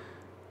 how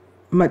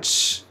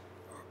much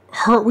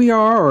hurt we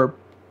are, or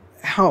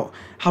how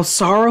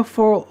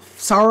sorrowful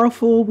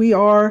we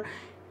are.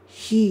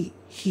 He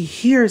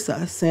hears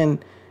us,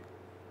 and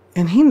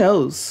he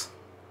knows.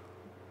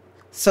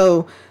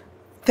 So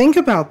think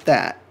about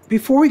that.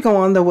 Before we go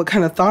on, though, what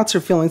kind of thoughts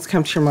or feelings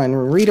come to your mind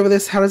when we read over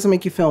this? How does it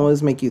make you feel? What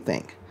does it make you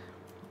think?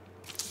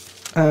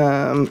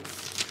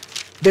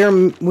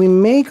 We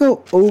may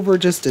go over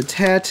just a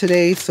tad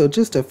today, so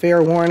just a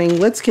fair warning.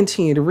 Let's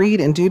continue to read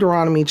in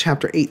Deuteronomy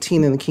chapter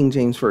 18 in the King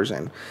James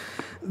Version.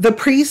 The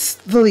priests,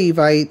 the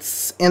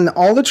Levites, and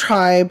all the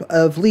tribe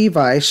of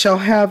Levi shall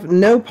have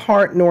no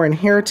part nor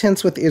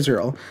inheritance with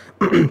Israel.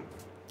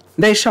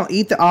 They shall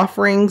eat the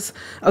offerings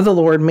of the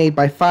Lord made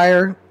by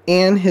fire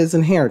and his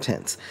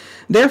inheritance.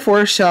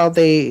 Therefore shall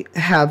they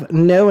have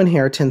no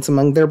inheritance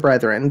among their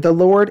brethren. The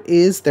Lord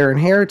is their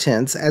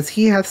inheritance, as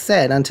he hath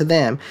said unto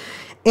them.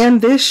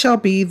 And this shall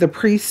be the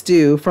priest's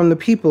due from the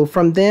people,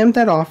 from them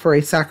that offer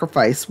a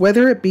sacrifice,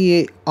 whether it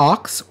be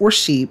ox or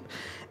sheep.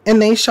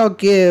 And they shall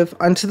give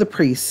unto the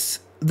priests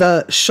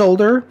the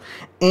shoulder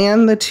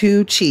and the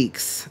 2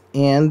 cheeks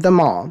and the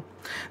maw.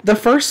 The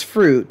first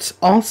fruits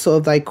also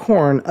of thy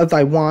corn, of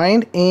thy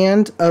wine,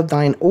 and of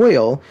thine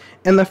oil,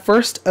 and the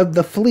first of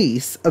the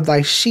fleece of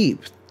thy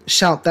sheep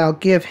shalt thou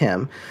give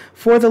him.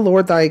 For the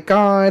Lord thy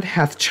God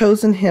hath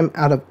chosen him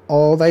out of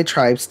all thy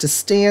tribes to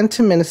stand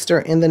to minister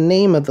in the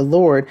name of the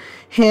Lord,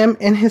 him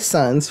and his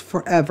sons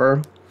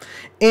forever.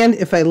 And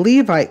if a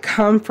Levite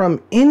come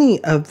from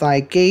any of thy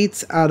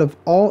gates out of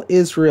all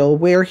Israel,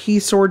 where he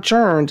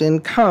sojourned,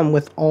 and come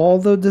with all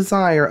the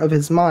desire of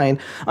his mind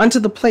unto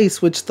the place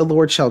which the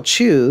Lord shall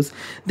choose,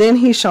 then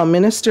he shall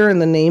minister in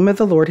the name of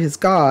the Lord his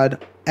God,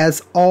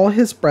 as all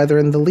his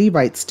brethren the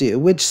Levites do,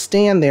 which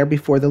stand there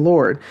before the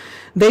Lord.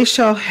 They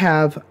shall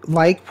have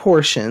like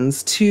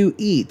portions to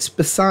eat,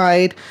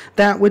 beside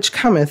that which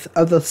cometh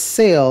of the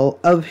sale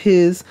of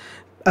his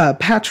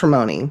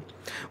patrimony.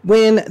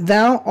 When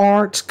thou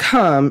art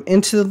come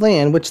into the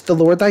land which the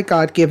Lord thy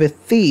God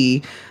giveth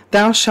thee,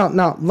 thou shalt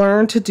not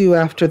learn to do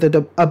after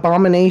the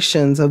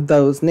abominations of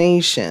those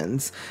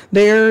nations.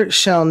 There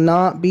shall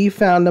not be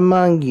found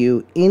among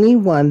you any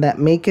one that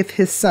maketh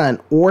his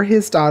son or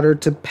his daughter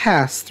to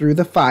pass through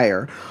the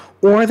fire,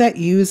 or that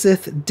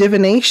useth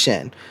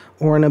divination,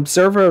 or an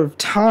observer of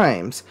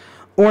times,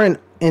 or an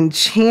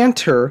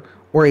enchanter,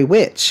 or a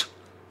witch,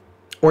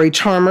 or a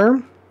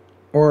charmer,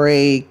 or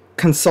a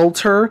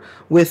consulter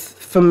with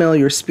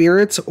familiar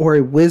spirits, or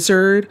a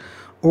wizard,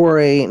 or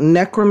a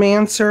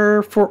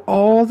necromancer, for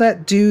all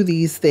that do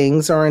these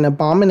things are an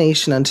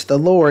abomination unto the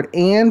Lord.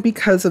 And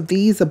because of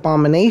these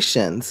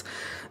abominations,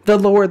 the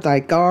Lord thy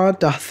God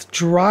doth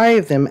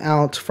drive them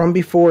out from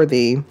before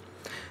thee.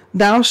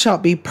 Thou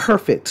shalt be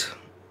perfect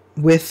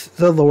with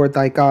the Lord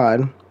thy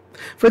God.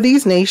 For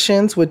these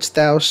nations which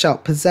thou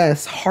shalt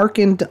possess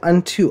hearkened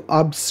unto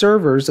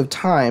observers of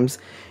times,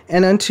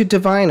 and unto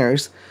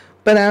diviners.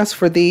 But as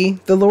for thee,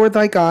 the Lord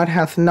thy God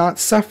hath not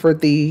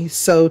suffered thee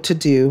so to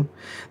do.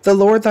 The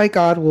Lord thy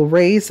God will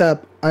raise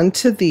up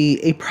unto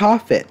thee a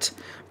prophet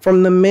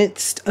from the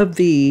midst of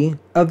thee,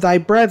 of thy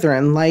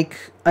brethren, like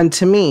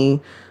unto me.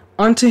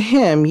 Unto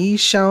him ye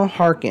shall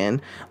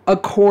hearken,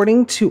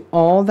 according to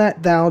all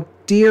that thou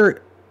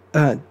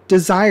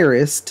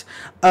desirest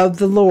of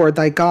the Lord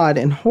thy God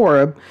in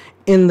Horeb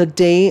in the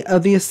day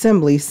of the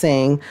assembly,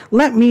 saying,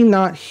 let me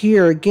not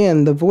hear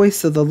again the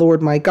voice of the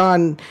Lord my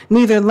God,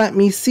 neither let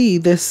me see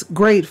this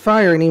great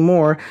fire any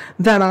more,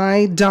 that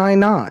I die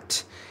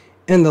not.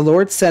 And the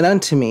Lord said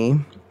unto me,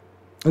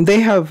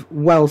 they have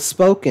well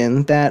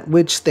spoken that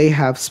which they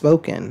have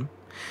spoken.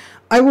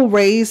 I will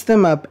raise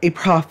them up a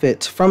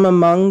prophet from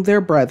among their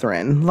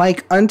brethren,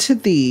 like unto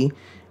thee,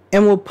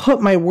 and will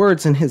put my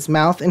words in his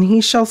mouth, and he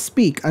shall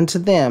speak unto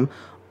them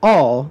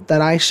all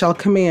that I shall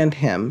command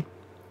him.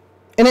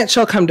 And it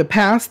shall come to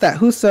pass that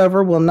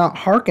whosoever will not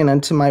hearken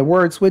unto my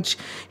words which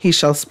he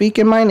shall speak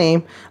in my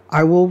name,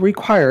 I will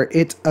require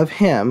it of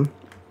him.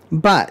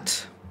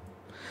 But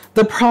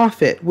the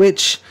prophet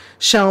which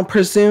shall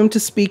presume to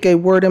speak a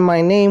word in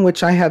my name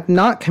which I have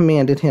not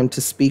commanded him to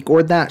speak,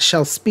 or that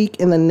shall speak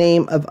in the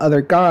name of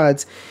other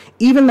gods,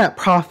 even that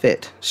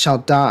prophet shall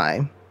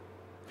die.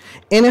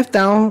 And if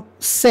thou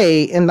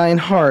say in thine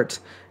heart,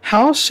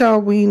 how shall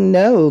we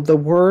know the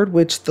word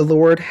which the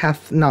Lord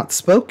hath not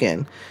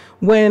spoken?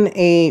 When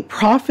a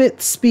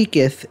prophet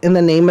speaketh in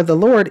the name of the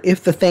Lord,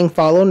 if the thing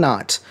follow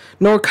not,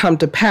 nor come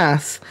to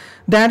pass,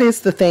 that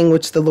is the thing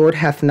which the Lord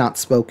hath not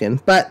spoken.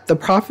 But the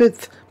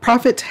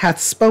prophet hath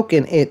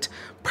spoken it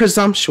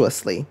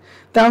presumptuously.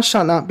 Thou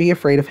shalt not be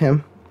afraid of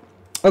him.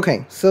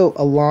 Okay, so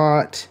a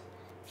lot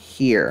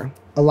here.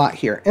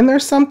 And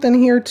there's something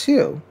here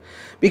too,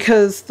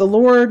 because the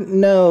Lord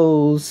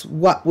knows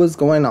what was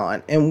going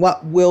on and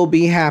what will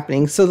be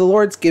happening. So the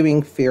Lord's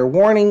giving fair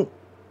warning.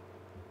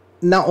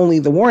 Not only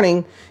the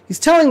warning, he's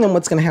telling them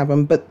what's going to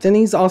happen, but then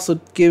he's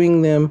also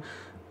giving them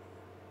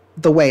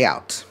the way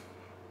out.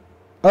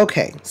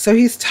 Okay, so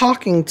he's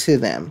talking to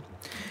them.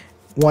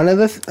 One of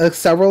the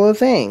several of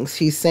things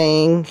he's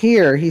saying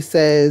here, he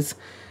says,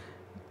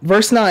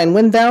 verse 9,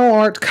 when thou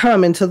art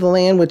come into the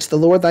land which the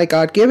Lord thy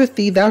God giveth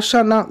thee, thou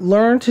shalt not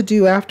learn to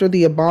do after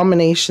the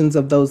abominations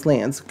of those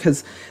lands,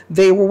 because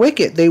they were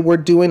wicked. They were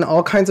doing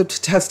all kinds of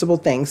detestable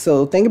things.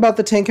 So think about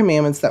the 10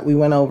 Commandments that we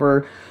went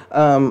over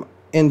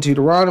in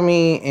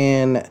Deuteronomy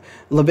and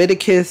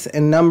Leviticus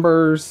and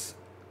Numbers,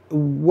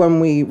 when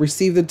we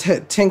received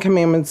the 10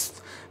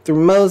 Commandments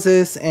through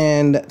Moses,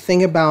 and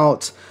think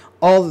about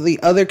all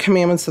the other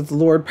commandments that the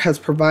Lord has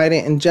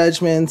provided and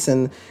judgments,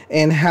 and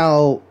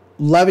how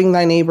loving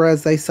thy neighbor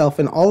as thyself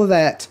and all of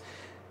that.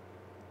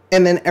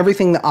 And then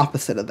everything the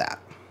opposite of that.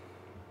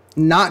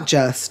 Not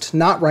just,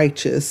 not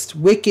righteous,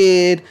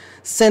 wicked,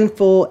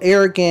 sinful,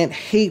 arrogant,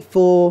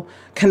 hateful,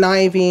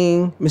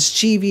 conniving,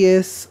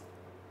 mischievous,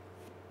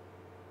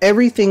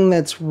 everything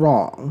that's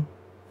wrong.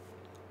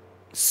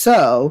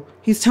 So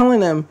he's telling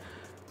them,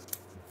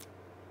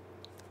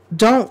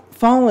 don't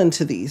fall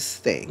into these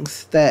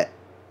things. That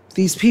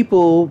these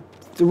people,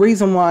 the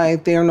reason why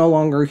they are no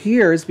longer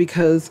here is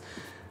because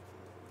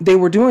they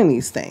were doing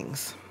these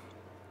things.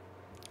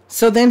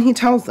 So then he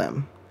tells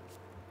them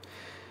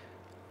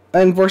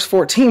in verse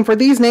 14, for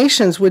these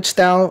nations which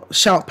thou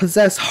shalt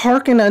possess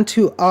hearken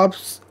unto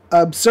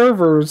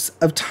observers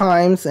of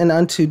times and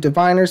unto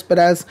diviners, but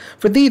as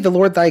for thee, the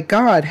Lord thy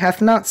God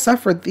hath not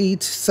suffered thee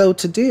so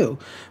to do.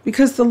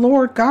 Because the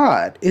Lord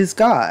God is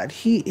God.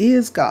 He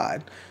is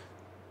God.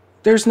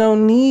 There's no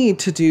need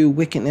to do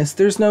wickedness.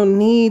 There's no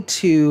need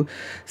to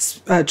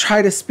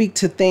try to speak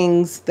to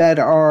things that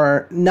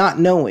are not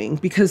knowing,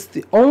 because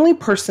the only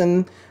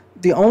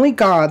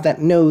God that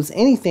knows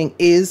anything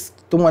is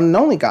the one and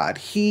only God.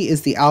 He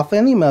is the Alpha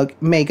and the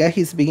Omega.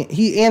 He's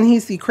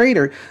the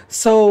creator.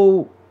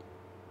 So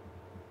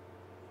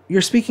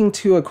you're speaking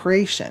to a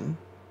creation.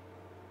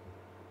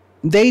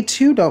 They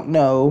too don't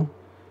know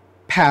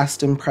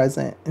past and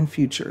present and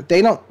future.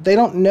 They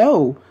don't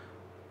know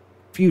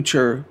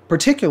future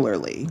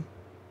particularly.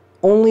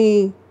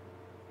 Only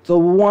the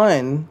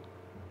one,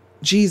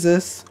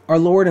 Jesus, our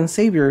Lord and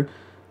Savior,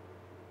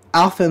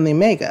 Alpha and the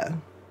Omega.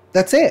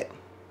 That's it.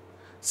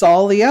 So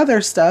all the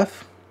other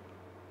stuff.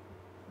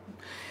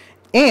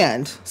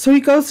 And so he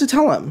goes to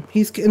tell him.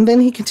 And then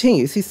he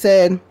continues. He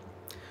said,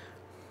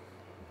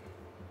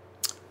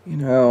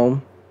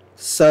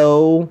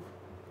 so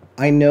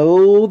I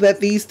know that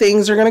these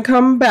things are going to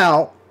come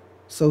about.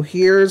 So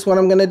here's what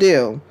I'm going to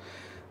do.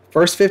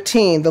 Verse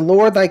 15, the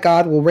Lord thy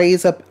God will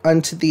raise up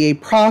unto thee a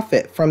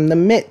prophet from the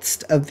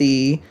midst of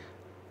thee,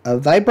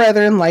 of thy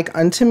brethren, like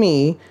unto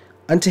me.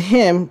 Unto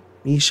him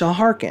ye shall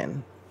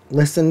hearken.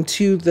 Listen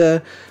to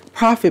the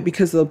prophet,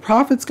 because the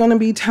prophet's going to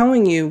be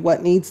telling you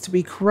what needs to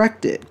be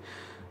corrected.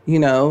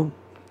 You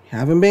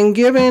haven't been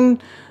given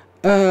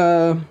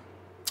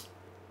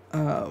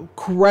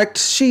correct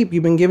sheep.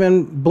 You've been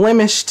given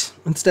blemished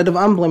instead of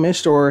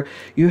unblemished, or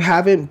you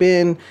haven't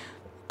been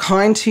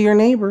kind to your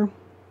neighbor.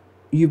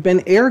 You've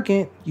been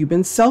arrogant. You've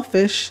been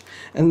selfish.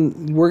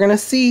 And we're going to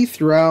see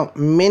throughout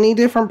many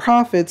different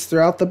prophets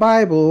throughout the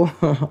Bible,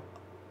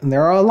 and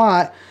there are a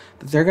lot,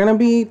 that they're going to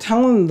be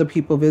telling the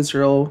people of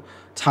Israel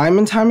time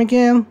and time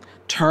again,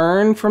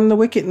 turn from the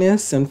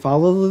wickedness and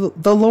follow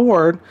the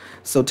Lord.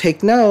 So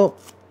take note.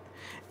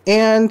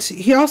 And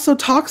he also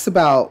talks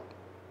about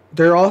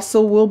There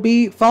also will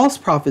be false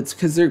prophets,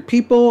 because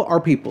people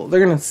are people.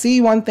 They're going to see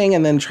one thing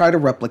and then try to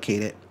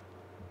replicate it.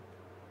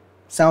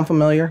 Sound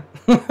familiar?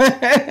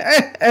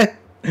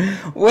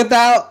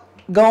 Without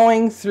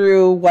going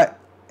through what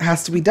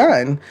has to be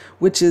done,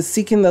 which is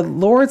seeking the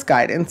Lord's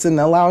guidance and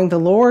allowing the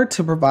Lord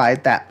to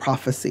provide that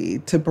prophecy,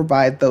 to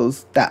provide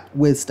that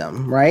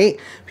wisdom, right?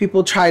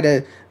 People try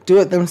to do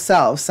it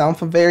themselves. Sound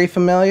very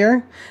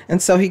familiar?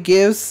 And so he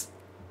gives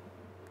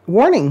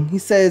warning. He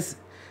says,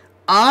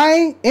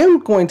 I am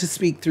going to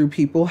speak through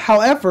people.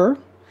 However,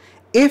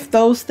 if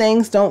those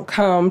things don't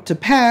come to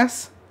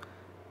pass,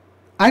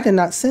 I did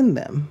not send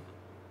them.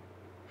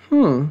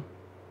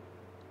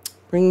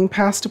 Bringing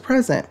past to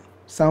present.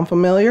 Sound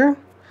familiar?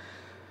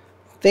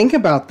 Think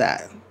about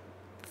that.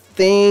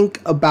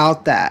 Think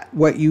about that.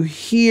 What you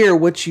hear,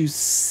 what you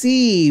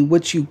see,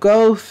 what you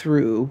go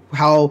through,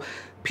 how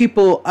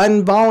people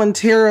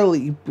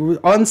involuntarily,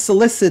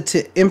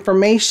 unsolicited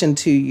information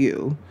to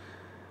you.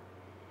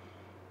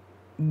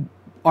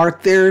 Are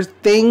there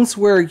things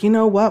where, you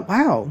know what,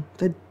 wow,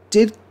 that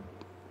did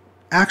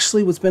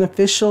actually was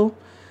beneficial?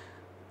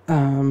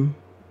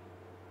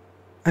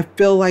 I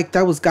feel like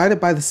that was guided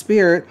by the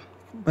Spirit,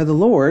 by the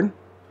Lord.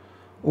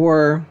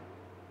 Or,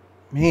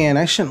 man,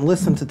 I shouldn't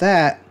listen to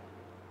that.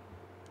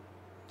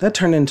 That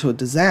turned into a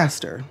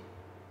disaster.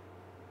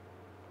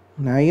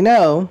 Now you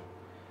know,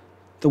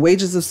 the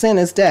wages of sin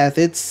is death.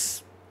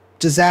 It's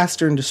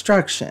disaster and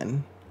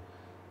destruction.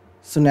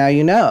 So now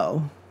you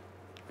know.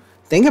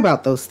 Think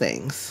about those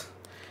things.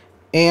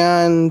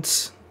 And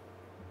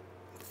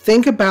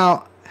think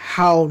about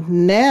how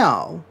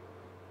now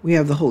we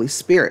have the Holy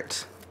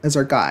Spirit as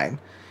our guide.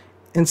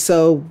 And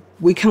so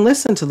we can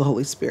listen to the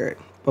Holy Spirit.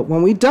 But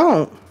when we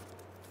don't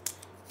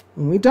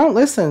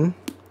listen,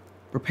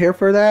 prepare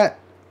for that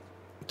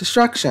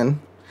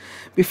destruction.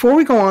 Before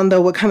we go on,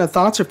 though, what kind of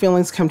thoughts or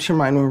feelings come to your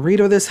mind when we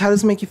read over this? How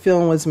does it make you feel,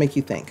 and what does it make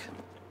you think?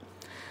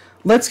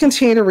 Let's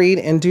continue to read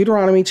in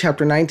Deuteronomy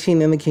chapter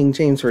 19 in the King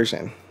James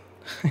Version.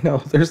 I know,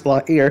 there's a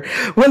lot here.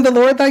 When the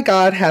Lord thy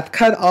God hath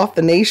cut off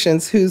the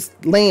nations whose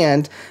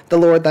land the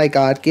Lord thy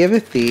God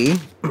giveth thee,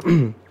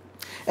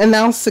 and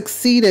thou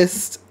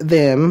succeedest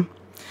them,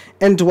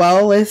 and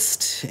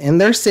dwellest in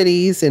their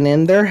cities and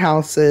in their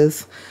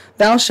houses,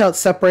 thou shalt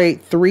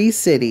separate 3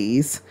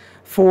 cities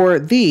for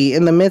thee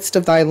in the midst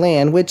of thy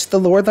land, which the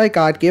Lord thy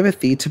God giveth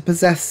thee to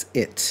possess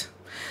it.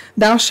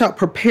 Thou shalt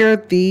prepare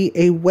thee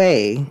a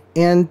way,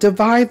 and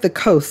divide the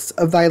coasts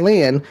of thy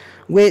land,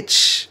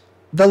 which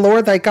the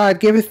Lord thy God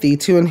giveth thee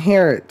to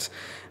inherit,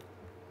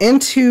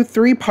 into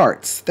 3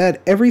 parts,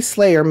 that every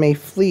slayer may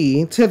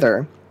flee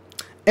thither.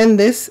 And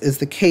this is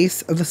the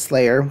case of the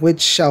slayer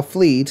which shall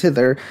flee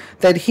thither,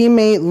 that he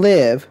may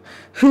live,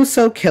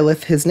 whoso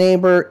killeth his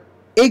neighbor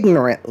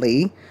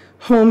ignorantly,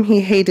 whom he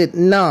hated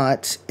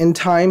not in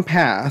time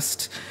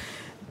past,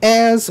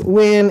 as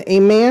when a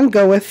man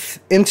goeth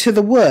into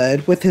the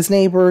wood with his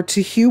neighbor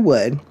to hew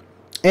wood,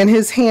 and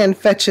his hand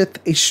fetcheth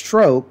a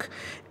stroke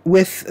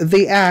with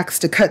the axe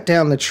to cut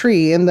down the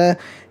tree, and the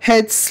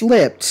head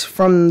slipped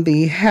from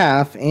the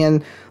haft,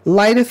 and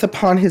lighteth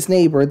upon his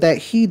neighbor, that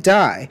he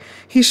die.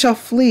 He shall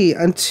flee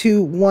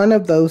unto one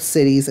of those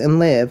cities and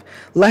live,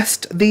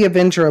 lest the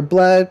avenger of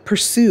blood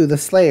pursue the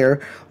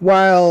slayer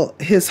while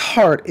his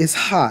heart is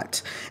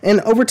hot,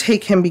 and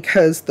overtake him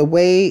because the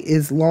way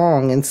is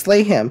long, and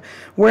slay him,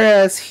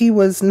 whereas he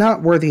was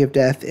not worthy of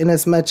death,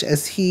 inasmuch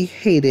as he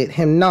hated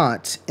him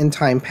not in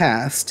time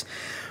past.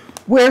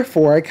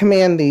 Wherefore I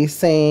command thee,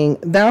 saying,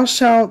 Thou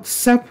shalt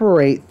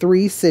separate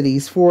 3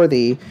 cities for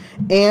thee,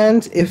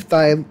 and if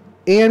the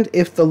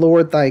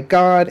Lord thy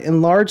God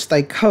enlarge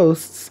thy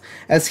coasts,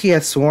 as he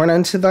hath sworn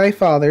unto thy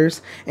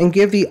fathers, and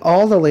give thee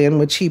all the land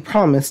which he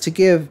promised to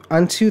give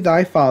unto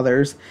thy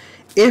fathers,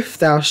 if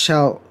thou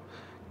shalt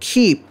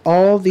keep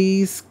all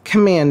these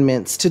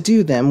commandments to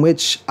do them,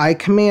 which I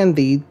command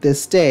thee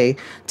this day,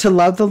 to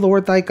love the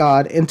Lord thy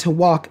God, and to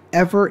walk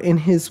ever in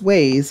his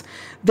ways,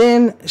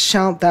 then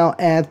shalt thou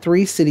add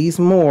 3 cities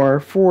more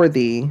for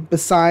thee,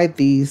 beside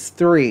these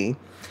 3,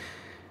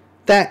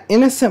 that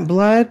innocent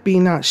blood be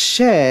not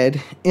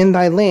shed in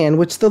thy land,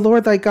 which the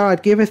Lord thy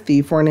God giveth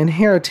thee for an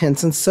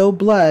inheritance, and so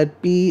blood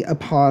be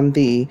upon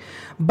thee.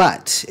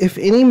 But if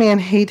any man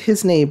hate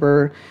his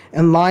neighbor,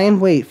 and lie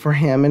in wait for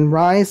him, and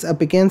rise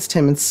up against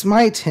him, and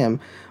smite him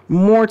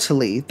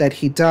mortally, that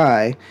he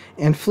die,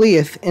 and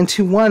fleeth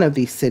into one of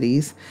these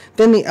cities,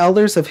 then the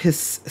elders of his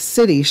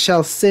city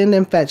shall send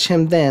and fetch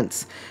him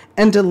thence,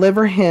 and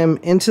deliver him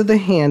into the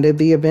hand of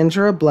the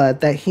avenger of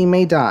blood, that he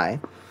may die.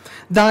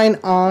 Thine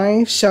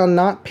eye shall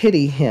not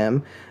pity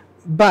him,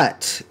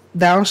 but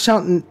thou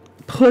shalt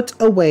put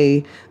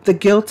away the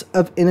guilt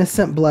of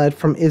innocent blood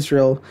from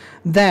Israel,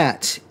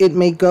 that it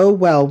may go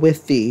well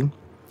with thee.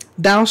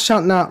 Thou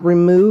shalt not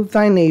remove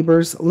thy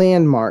neighbor's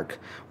landmark,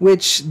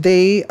 which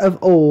they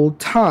of old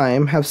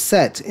time have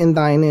set in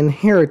thine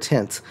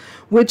inheritance,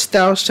 which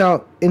thou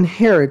shalt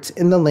inherit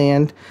in the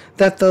land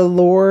that the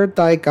Lord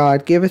thy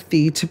God giveth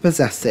thee to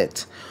possess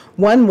it.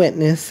 One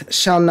witness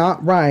shall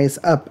not rise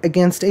up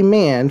against a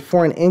man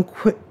for an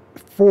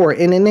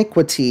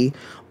iniquity,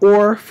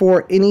 or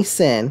for any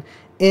sin,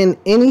 in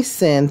any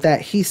sin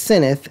that he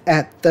sinneth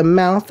at the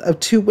mouth of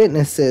 2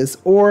 witnesses,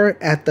 or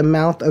at the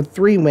mouth of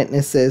 3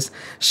 witnesses,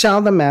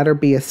 shall the matter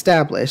be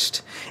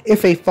established.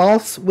 If a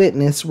false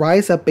witness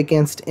rise up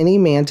against any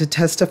man to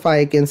testify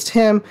against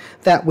him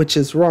that which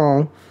is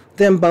wrong,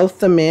 then both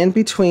the men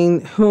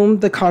between whom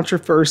the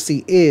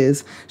controversy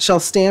is shall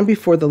stand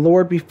before the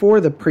Lord,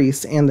 before the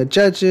priests and the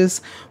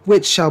judges,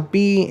 which shall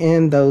be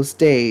in those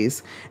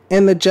days.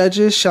 And the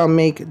judges shall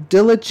make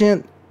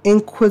diligent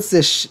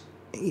inquisition,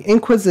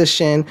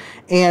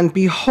 and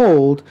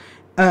behold,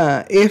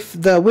 if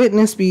the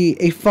witness be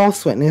a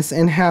false witness,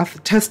 and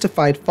hath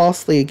testified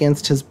falsely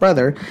against his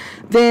brother,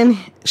 then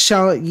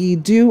shall ye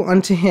do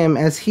unto him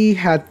as he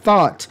had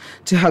thought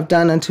to have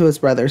done unto his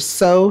brother.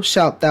 So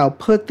shalt thou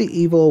put the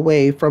evil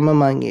away from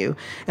among you.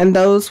 And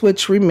those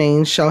which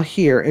remain shall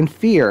hear and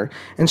fear,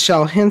 and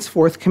shall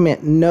henceforth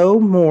commit no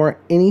more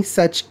any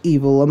such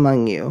evil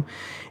among you.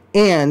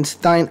 And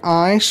thine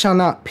eye shall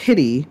not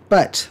pity,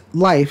 but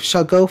life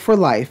shall go for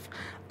life,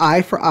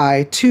 eye for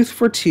eye, tooth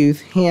for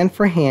tooth, hand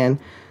for hand,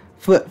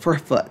 foot for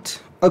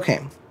foot.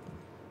 Okay.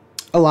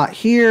 A lot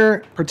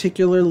here,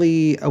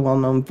 particularly a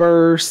well-known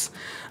verse.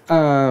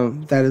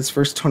 That is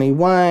verse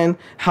 21.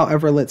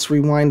 However, let's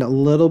rewind a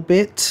little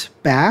bit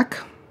back.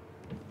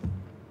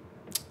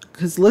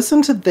 Because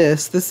listen to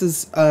this. This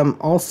is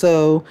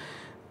also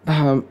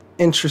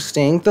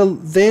interesting.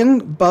 Then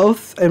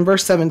both, in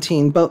verse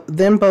 17,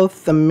 then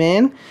both the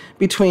men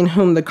between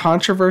whom the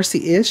controversy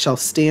is shall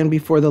stand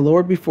before the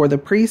Lord, before the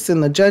priests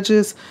and the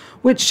judges,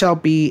 which shall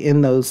be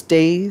in those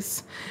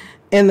days.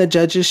 And the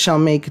judges shall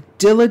make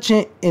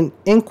diligent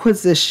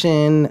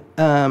inquisition,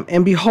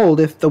 and behold,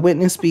 if the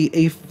witness be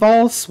a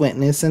false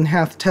witness, and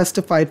hath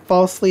testified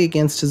falsely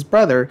against his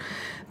brother,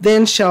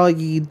 then shall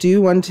ye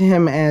do unto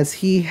him as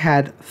he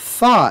had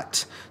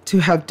thought to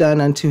have done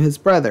unto his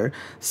brother.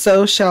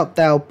 So shalt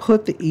thou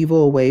put the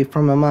evil away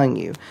from among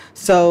you.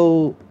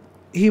 So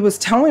he was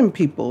telling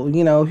people,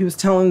 he was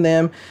telling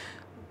them,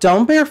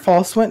 don't bear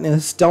false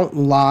witness, don't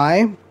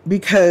lie,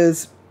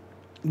 because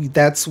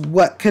that's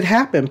what could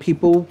happen.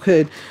 People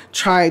could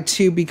try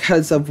to,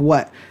 because of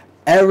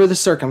whatever the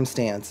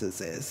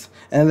circumstances is.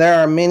 And there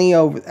are many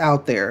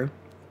out there.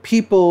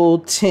 People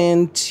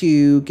tend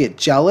to get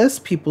jealous.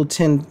 People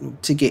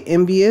tend to get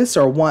envious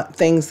or want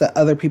things that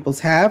other people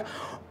have,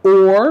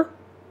 or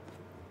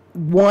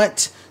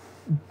want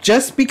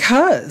just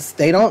because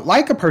they don't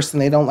like a person,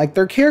 they don't like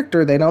their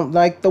character, they don't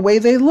like the way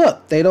they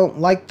look, they don't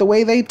like the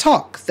way they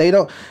talk.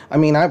 I'm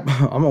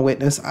a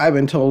witness. I've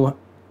been told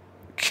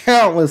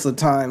countless of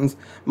times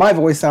my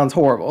voice sounds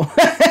horrible.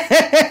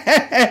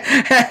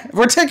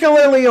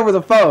 particularly over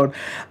the phone.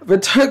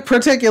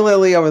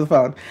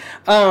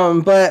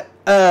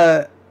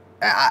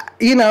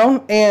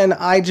 And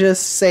I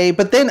just say,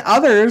 but then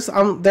others,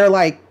 they're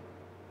like,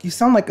 you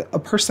sound like a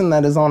person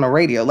that is on a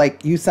radio.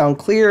 Like, you sound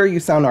clear, you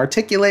sound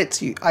articulate,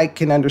 I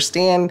can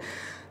understand,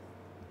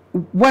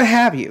 what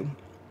have you.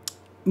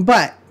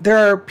 But there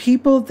are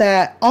people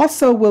that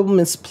also will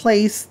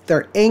misplace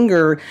their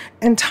anger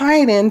and tie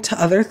it into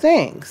other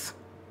things.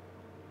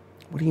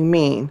 What do you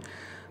mean?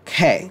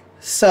 Okay,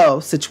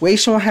 so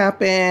situation will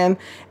happen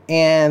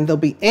and they'll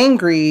be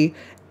angry,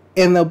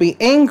 and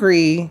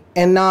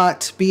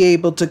not be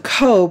able to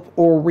cope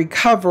or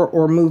recover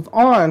or move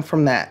on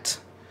from that.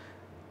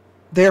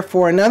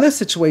 Therefore, another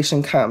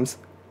situation comes,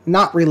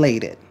 not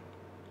related.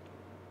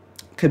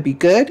 Could be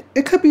good,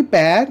 it could be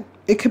bad,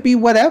 it could be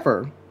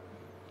whatever.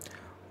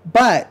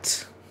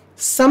 But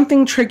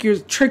something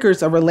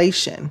triggers a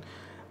relation.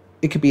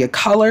 It could be a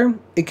color,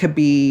 it could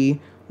be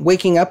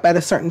waking up at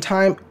a certain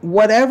time,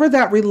 whatever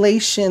that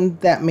relation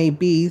that may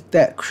be,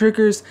 that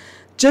triggers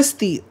just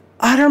the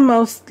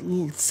uttermost,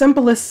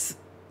 simplest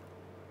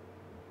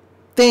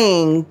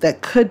thing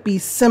that could be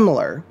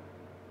similar.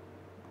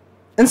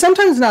 And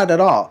sometimes not at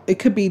all. It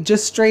could be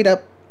just straight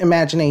up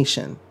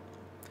imagination.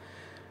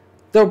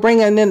 They'll bring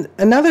in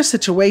another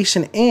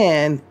situation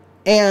in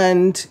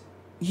and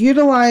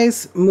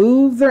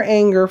move their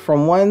anger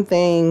from one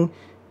thing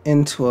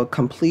into a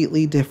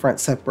completely different,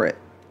 separate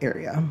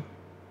area.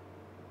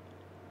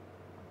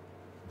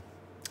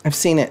 I've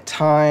seen it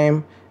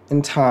time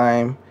and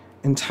time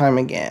and time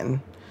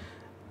again.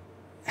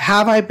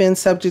 Have I been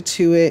subject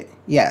to it?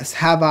 Yes.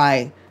 Have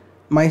I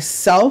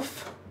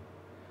myself?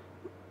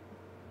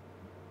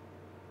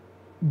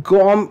 I'm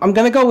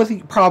going to go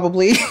with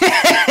probably.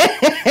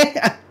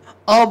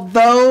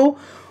 Although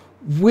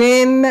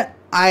when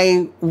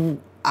I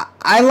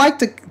like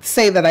to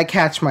say that I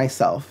catch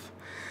myself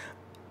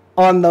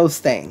on those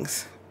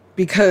things,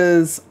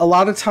 because a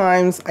lot of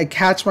times I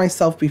catch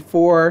myself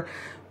before,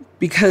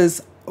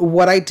 because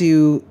what I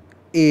do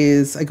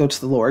is I go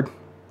to the Lord.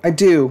 I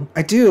do.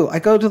 I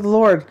go to the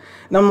Lord,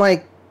 and I'm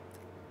like,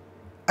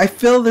 I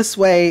feel this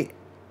way,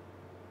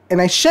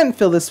 and I shouldn't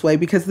feel this way,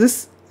 because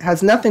this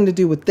has nothing to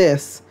do with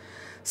this.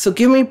 So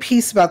give me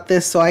peace about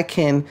this so I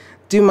can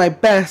do my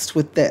best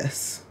with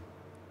this.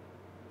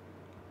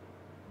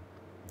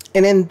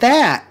 And in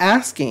that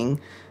asking,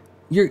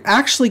 you're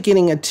actually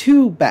getting a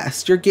two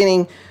best. You're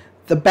getting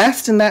the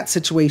best in that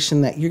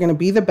situation, that you're going to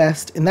be the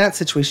best in that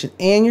situation,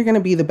 and you're going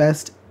to be the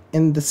best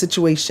in the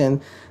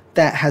situation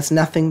that has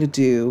nothing to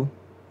do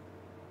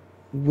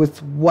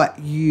with what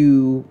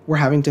you were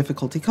having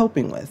difficulty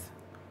coping with.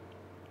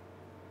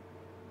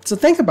 So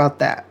think about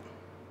that.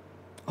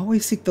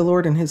 Always seek the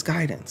Lord and his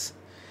guidance,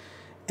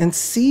 and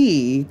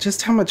see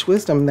just how much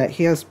wisdom that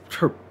he has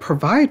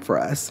provide for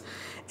us.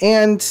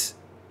 And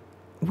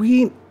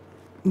we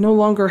no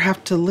longer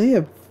have to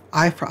live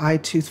eye for eye,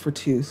 tooth for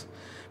tooth,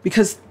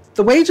 because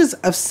the wages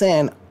of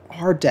sin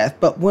are death.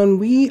 But when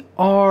we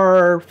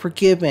are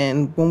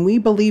forgiven, when we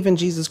believe in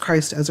Jesus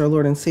Christ as our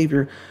Lord and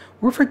Savior,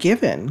 we're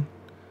forgiven.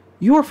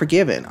 You are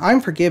forgiven. I'm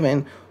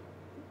forgiven.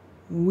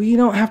 We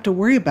don't have to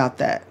worry about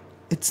that.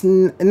 It's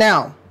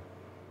now,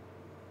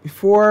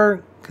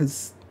 before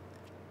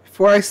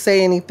I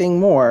say anything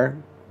more,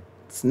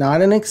 it's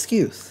not an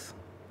excuse.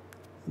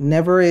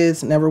 Never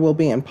is, never will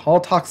be. And Paul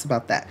talks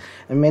about that.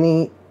 And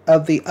many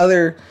of the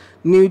other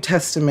New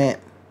Testament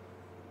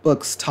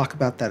books talk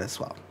about that as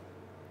well.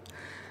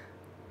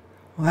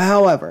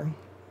 However,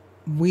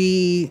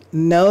 we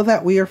know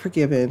that we are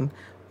forgiven,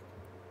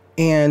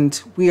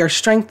 and we are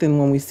strengthened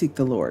when we seek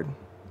the Lord.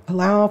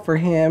 Allow for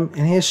him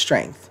and his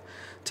strength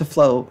to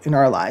flow in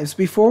our lives.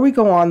 Before we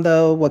go on,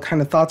 though, what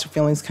kind of thoughts or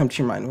feelings come to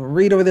your mind? We'll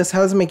read over this. How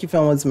does it make you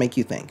feel? What does it make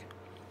you think?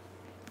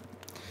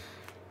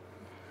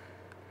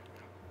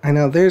 I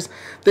know there's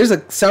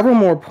several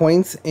more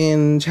points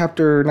in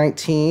chapter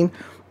 19,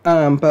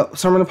 but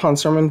sermon upon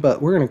sermon,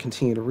 but we're going to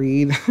continue to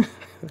read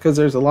because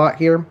there's a lot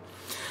here.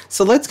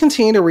 So let's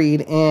continue to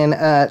read in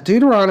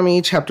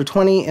Deuteronomy chapter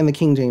 20 in the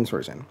King James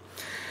Version.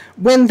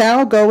 When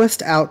thou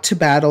goest out to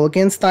battle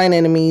against thine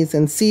enemies,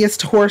 and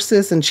seest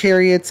horses and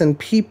chariots and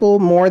people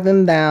more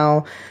than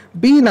thou,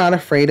 be not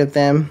afraid of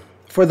them,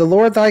 for the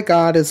Lord thy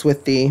God is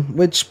with thee,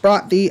 which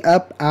brought thee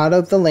up out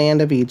of the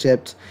land of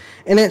Egypt.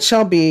 And it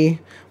shall be,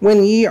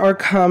 when ye are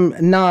come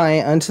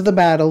nigh unto the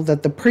battle,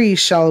 that the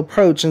priest shall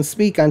approach and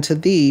speak unto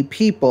the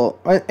people,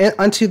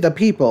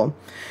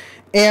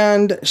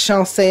 and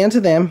shall say unto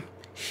them,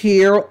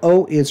 Hear,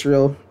 O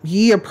Israel,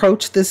 ye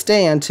approach this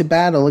day unto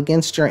battle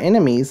against your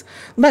enemies.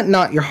 Let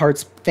not your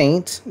hearts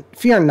faint,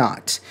 fear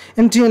not,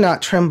 and do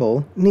not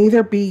tremble,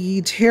 neither be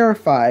ye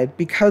terrified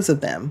because of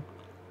them.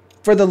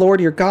 For the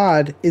Lord your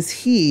God is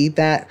he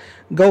that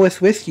goeth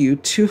with you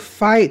to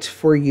fight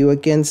for you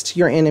against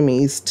your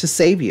enemies, to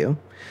save you.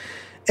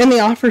 And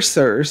the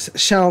officers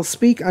shall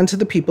speak unto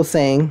the people,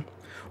 saying,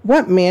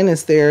 What man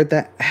is there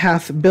that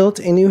hath built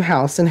a new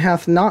house, and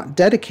hath not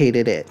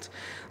dedicated it?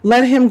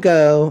 Let him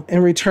go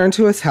and return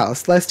to his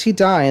house, lest he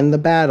die in the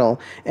battle,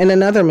 and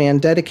another man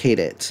dedicate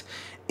it.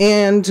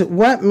 And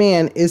what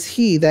man is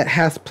he that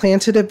hath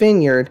planted a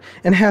vineyard,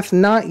 and hath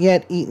not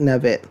yet eaten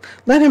of it?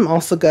 Let him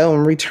also go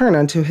and return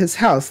unto his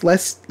house,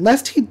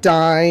 lest he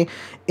die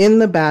in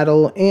the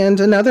battle, and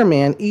another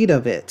man eat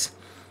of it.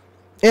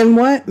 And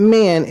what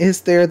man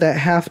is there that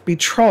hath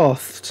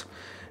betrothed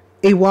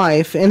a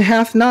wife, and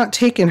hath not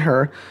taken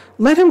her?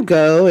 Let him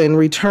go and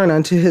return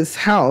unto his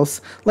house,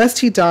 lest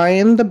he die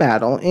in the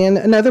battle, and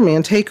another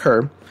man take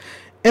her.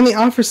 And the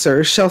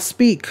officers shall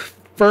speak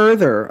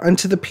further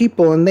unto the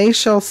people, and they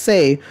shall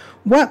say,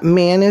 What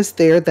man is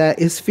there that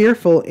is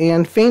fearful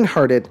and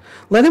faint-hearted?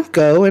 Let him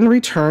go and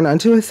return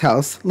unto his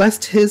house,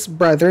 lest his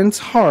brethren's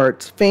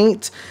heart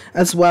faint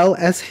as well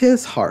as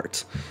his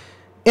heart.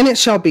 And it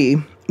shall be,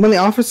 when the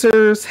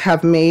officers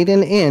have made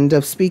an end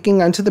of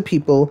speaking unto the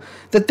people,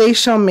 that they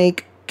shall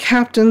make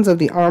captains of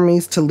the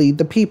armies to lead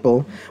the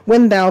people.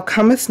 When thou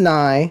comest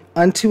nigh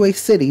unto a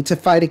city to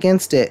fight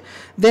against it,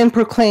 then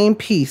proclaim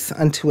peace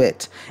unto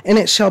it. And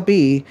it shall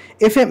be,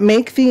 if it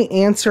make thee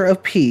answer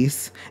of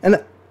peace,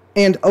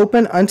 and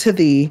open unto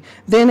thee,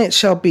 then it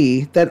shall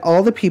be that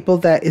all the people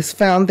that is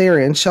found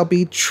therein shall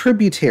be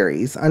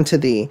tributaries unto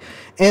thee,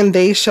 and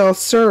they shall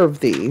serve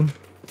thee.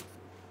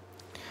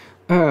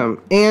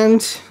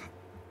 And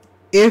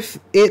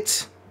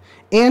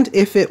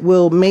if it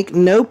will make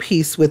no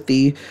peace with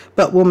thee,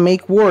 but will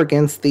make war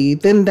against thee,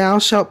 then thou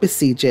shalt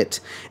besiege it.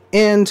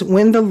 And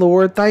when the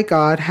Lord thy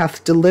God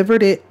hath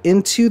delivered it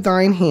into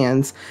thine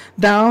hands,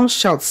 thou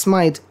shalt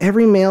smite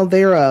every male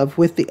thereof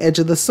with the edge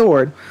of the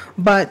sword.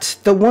 But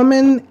the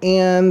woman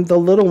and the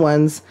little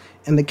ones,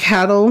 and the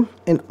cattle,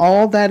 and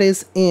all that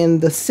is in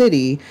the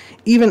city,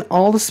 even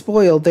all the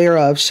spoil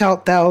thereof,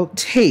 shalt thou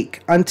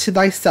take unto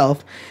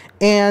thyself,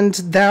 and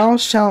thou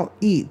shalt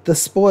eat the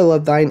spoil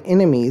of thine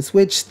enemies,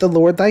 which the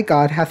Lord thy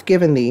God hath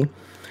given thee.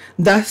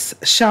 Thus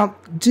shalt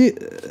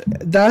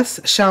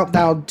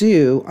thou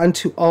do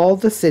unto all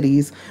the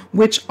cities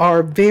which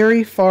are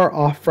very far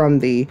off from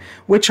thee,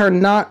 which are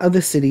not of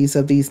the cities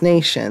of these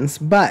nations,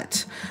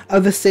 but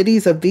of the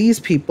cities of these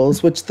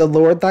peoples, which the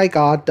Lord thy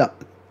God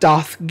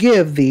doth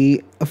give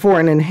thee for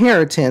an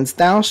inheritance.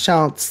 Thou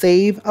shalt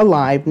save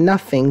alive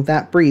nothing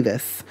that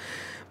breatheth,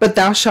 but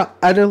thou shalt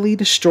utterly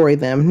destroy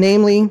them,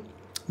 namely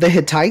the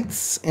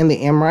Hittites and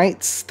the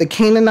Amorites, the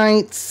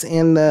Canaanites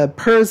and the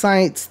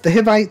Perizzites, the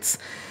Hivites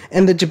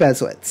and the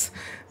Jebusites,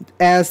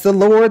 as the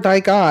Lord thy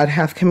God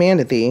hath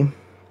commanded thee,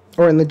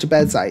 or in the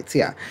Jebusites,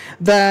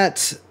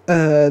 that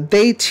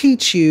they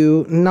teach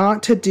you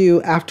not to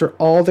do after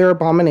all their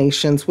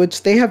abominations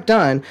which they have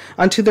done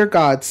unto their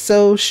gods,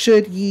 so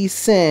should ye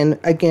sin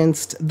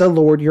against the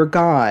Lord your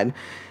God.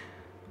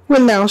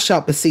 When thou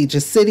shalt besiege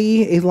a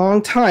city a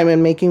long time,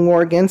 and making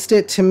war against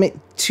it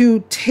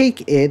to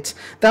take it,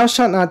 thou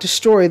shalt not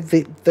destroy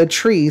the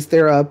trees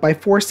thereof by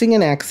forcing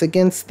an axe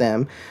against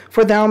them,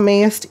 for thou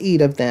mayest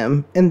eat of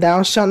them, and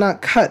thou shalt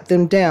not cut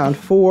them down,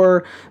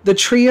 for the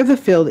tree of the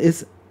field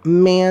is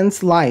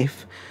man's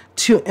life,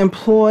 to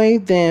employ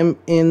them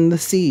in the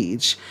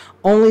siege.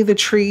 Only the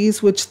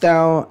trees which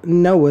thou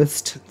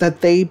knowest that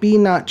they be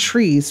not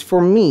trees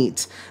for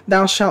meat,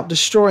 thou shalt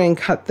destroy and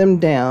cut them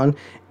down,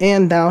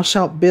 and thou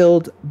shalt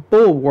build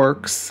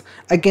bulwarks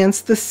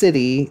against the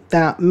city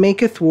that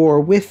maketh war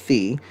with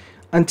thee,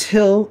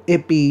 until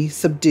it be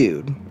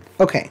subdued.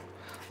 Okay,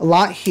 a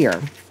lot here.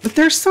 But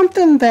there's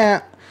something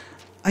that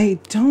I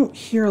don't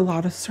hear a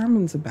lot of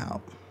sermons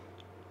about.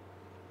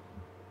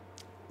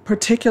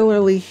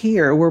 Particularly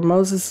here, where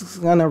Moses is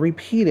going to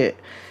repeat it.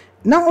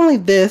 Not only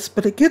this,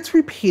 but it gets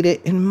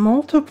repeated in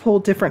multiple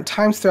different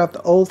times throughout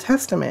the Old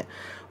Testament.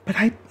 But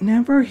I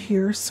never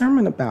hear a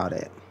sermon about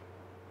it.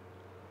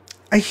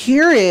 I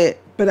hear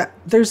it, but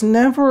there's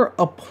never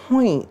a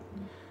point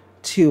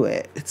to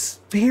it.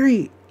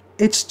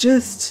 It's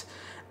just,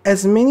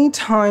 as many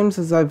times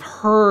as I've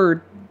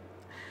heard,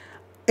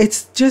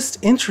 it's just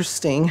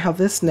interesting how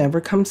this never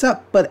comes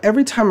up. But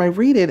every time I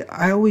read it,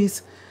 I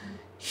always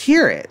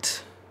hear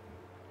it.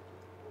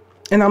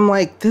 And I'm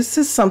like, this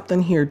is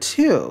something here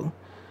too.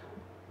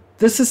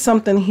 This is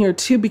something here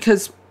too,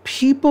 because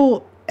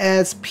people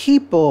as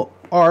people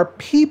are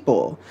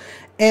people.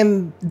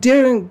 And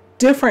during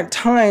different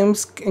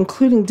times,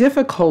 including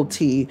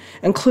difficulty,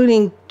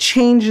 including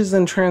changes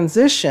and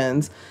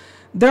transitions,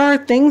 there are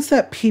things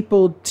that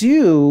people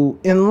do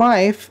in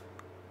life,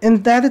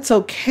 and that it's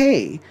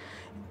okay.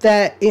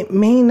 That it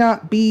may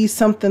not be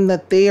something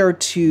that they are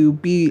to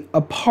be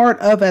a part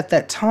of at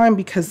that time,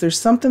 because there's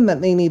something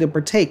that they need to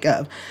partake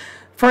of.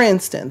 For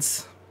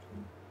instance,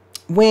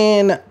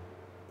 when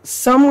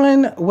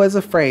someone was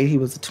afraid, he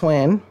was a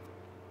twin,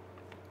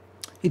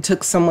 he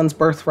took someone's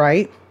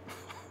birthright.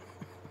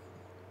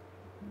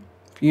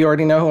 You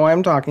already know who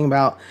I'm talking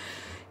about.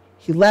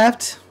 He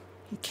left,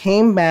 he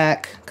came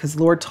back because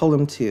the Lord told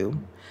him to.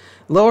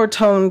 The Lord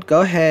told him,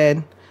 go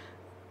ahead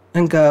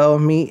and go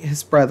meet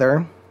his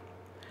brother,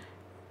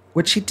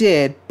 which he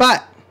did,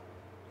 but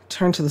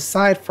turned to the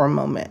side for a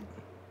moment.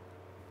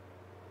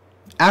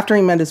 After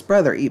he met his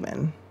brother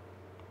even.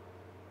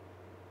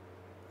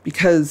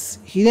 Because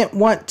he didn't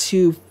want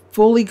to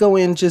fully go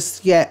in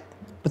just yet,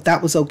 but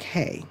that was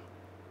okay.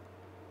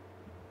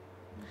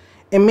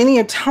 And many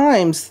a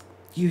times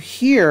you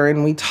hear,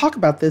 and we talk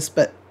about this,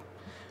 but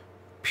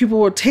people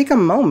will take a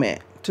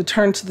moment to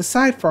turn to the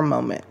side for a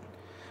moment,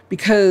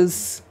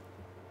 because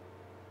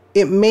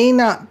it may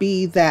not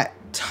be that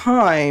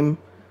time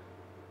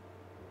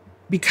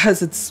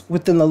because it's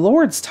within the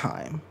Lord's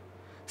time.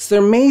 So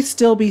there may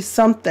still be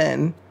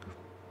something,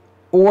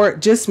 or it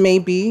just may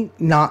be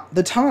not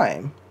the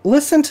time.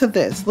 Listen to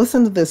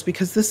this,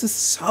 because this is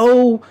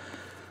so,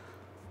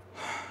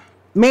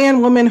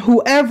 man, woman,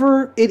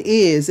 whoever it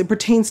is, it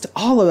pertains to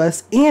all of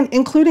us, and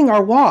including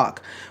our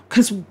walk.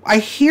 Because I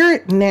hear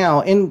it now,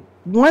 and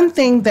one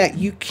thing that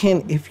you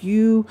can, if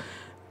you've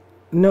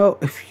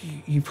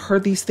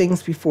heard these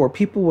things before,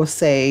 people will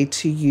say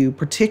to you,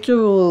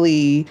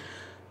 particularly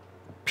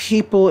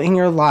people in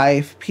your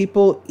life,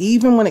 people,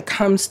 even when it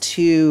comes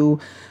to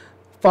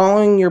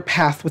following your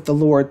path with the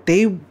Lord,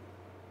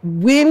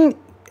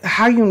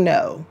 how you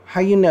know,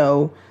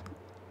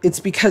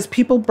 it's because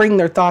people bring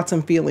their thoughts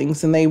and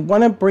feelings, and they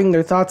want to bring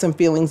their thoughts and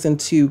feelings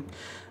into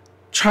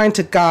trying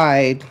to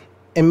guide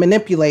and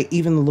manipulate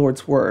even the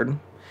Lord's word.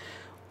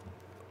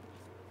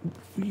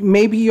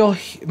 Maybe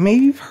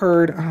you've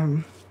heard,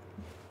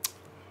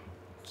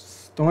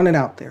 just throwing it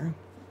out there.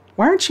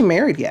 Why aren't you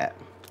married yet?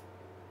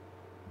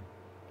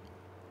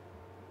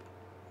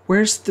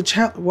 Where's the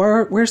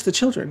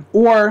children?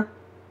 Or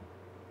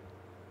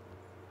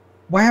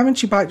why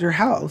haven't you bought your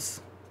house?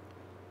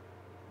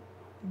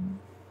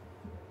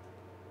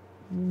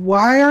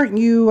 Why aren't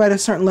you at a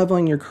certain level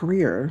in your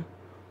career?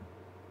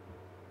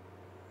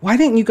 Why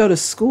didn't you go to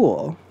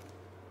school?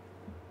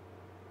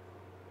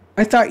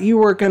 I thought you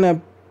were going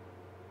to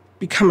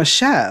become a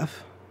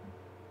chef.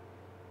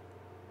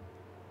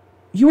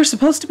 You were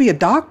supposed to be a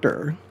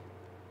doctor.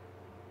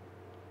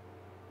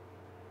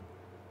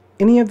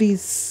 Any of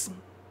these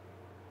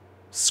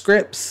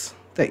scripts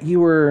that you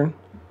were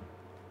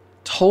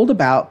told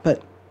about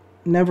but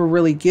never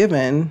really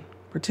given,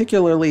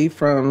 particularly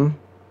from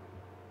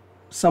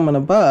someone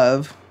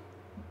above,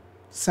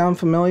 sound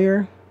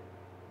familiar?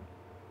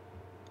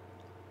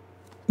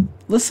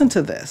 Listen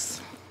to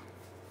this.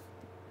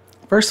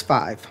 Verse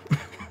 5.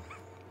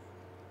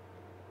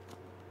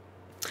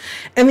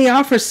 And the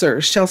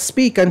officers shall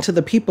speak unto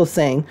the people,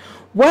 saying,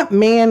 What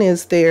man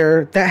is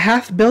there that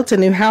hath built a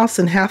new house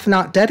and hath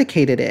not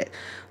dedicated it?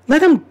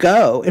 Let him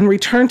go and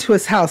return to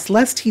his house,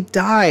 lest he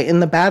die in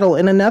the battle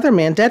and another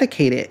man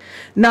dedicate it.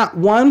 Not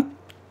one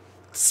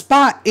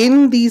spot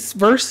in these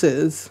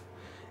verses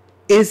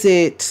is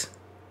it,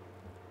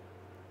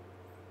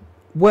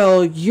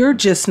 well, you're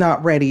just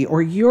not ready,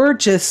 or you're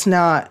just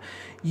not,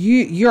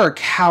 you're a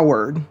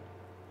coward?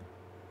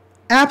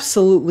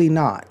 Absolutely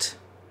not.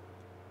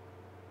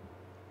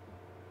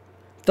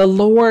 The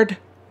Lord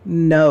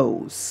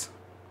knows.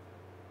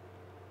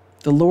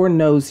 The Lord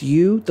knows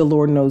you. The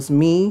Lord knows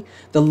me.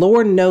 The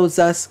Lord knows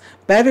us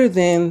better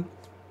than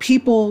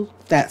people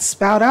that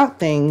spout out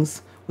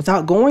things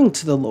without going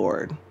to the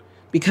Lord,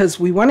 because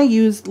we want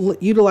to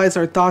utilize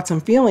our thoughts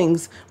and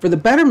feelings for the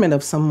betterment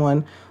of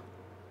someone,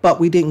 but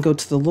we didn't go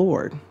to the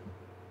Lord.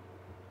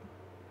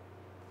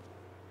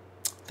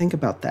 Think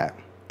about that.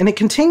 And it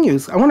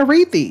continues. I want to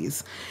read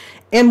these.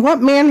 And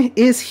what man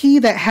is he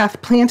that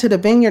hath planted a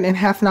vineyard and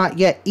hath not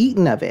yet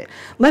eaten of it?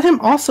 Let him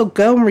also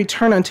go and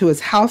return unto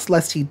his house,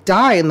 lest he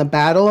die in the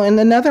battle, and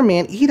another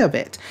man eat of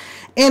it.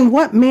 And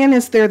what man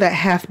is there that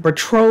hath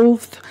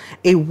betrothed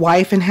a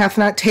wife and hath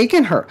not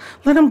taken her?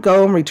 Let him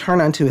go and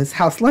return unto his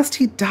house, lest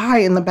he die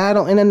in the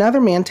battle, and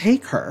another man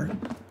take her.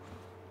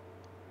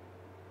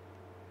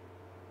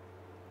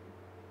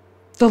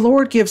 The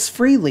Lord gives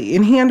freely,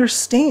 and he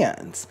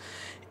understands.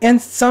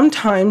 And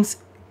sometimes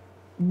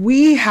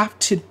we have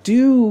to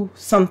do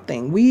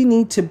something. We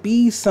need to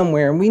be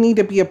somewhere. We need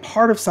to be a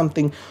part of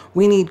something.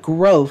 We need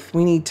growth.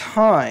 We need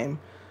time.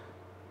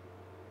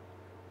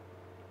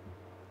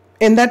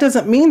 And that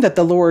doesn't mean that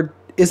the Lord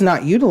is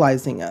not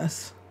utilizing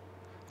us.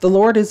 The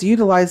Lord is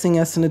utilizing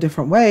us in a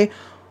different way,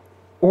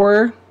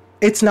 or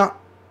it's not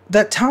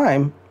that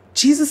time.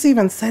 Jesus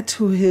even said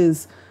to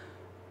his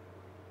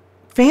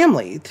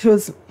family, to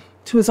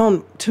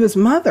his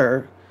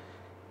mother,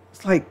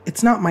 it's like,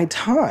 it's not my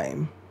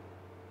time.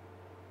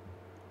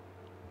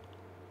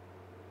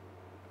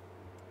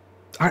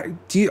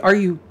 Are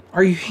you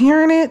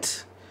hearing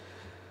it?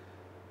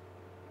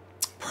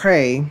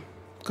 Pray.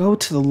 Go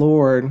to the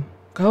Lord.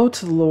 Go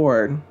to the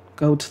Lord.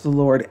 Go to the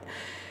Lord.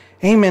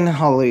 Amen.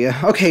 Hallelujah.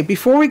 Okay,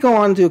 before we go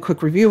on and do a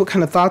quick review, what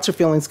kind of thoughts or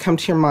feelings come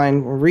to your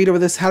mind? We'll read over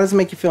this. How does it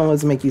make you feel? What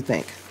does it make you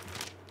think?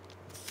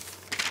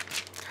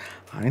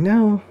 I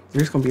know.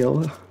 There's going to be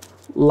a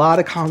lot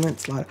of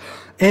comments.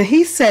 And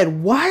he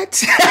said,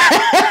 what?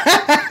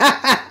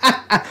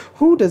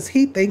 Who does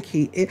he think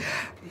he is?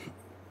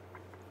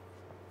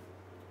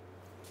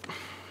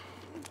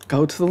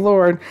 Go to the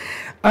Lord.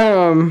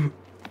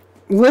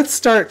 Let's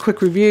start a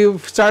quick review.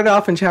 Started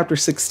off in chapter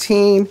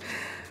 16.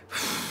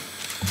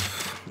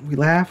 We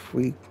laugh,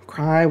 we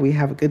cry, we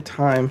have a good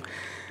time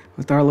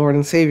with our Lord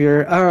and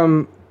Savior.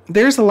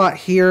 There's a lot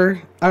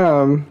here.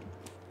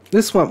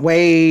 This went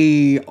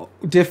way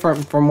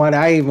different from what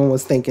I even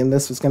was thinking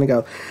this was going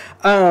to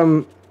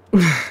go.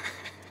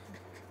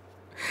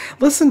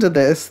 Listen to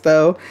this,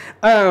 though.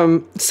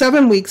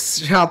 7 weeks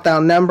shalt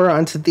thou number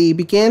unto thee.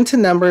 Begin to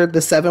number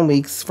the 7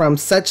 weeks from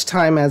such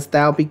time as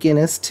thou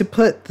beginnest to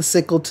put the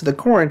sickle to the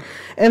corn.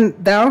 And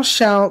thou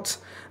shalt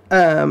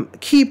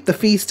keep the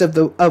feast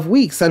of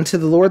weeks unto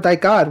the Lord thy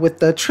God with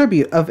the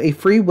tribute of a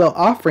free will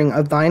offering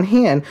of thine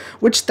hand,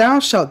 which thou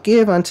shalt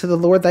give unto the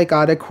Lord thy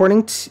God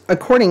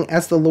according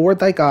as the Lord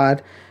thy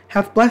God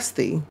hath blessed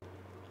thee.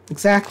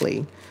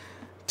 Exactly.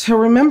 To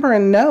remember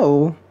and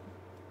know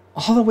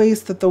all the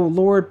ways that the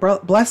Lord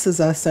blesses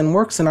us and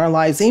works in our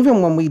lives.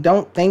 Even when we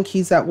don't think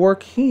he's at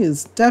work, he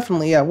is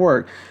definitely at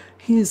work.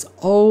 He is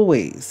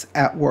always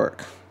at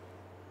work.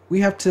 We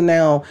have to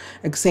now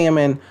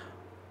examine,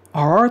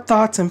 are our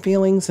thoughts and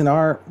feelings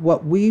and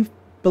what we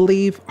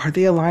believe, are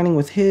they aligning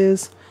with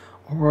his,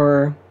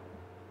 or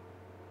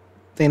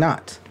they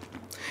not?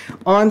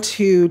 On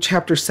to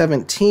chapter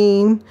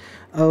 17.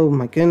 Oh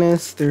my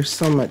goodness, there's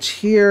so much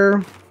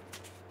here.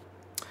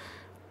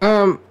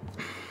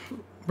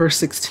 Verse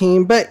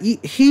 16, but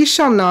he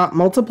shall not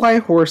multiply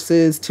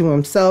horses to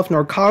himself,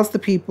 nor cause the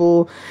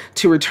people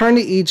to return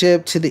to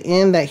Egypt, to the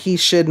end that he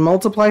should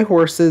multiply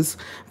horses.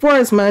 For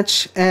as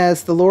much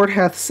as the Lord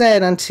hath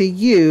said unto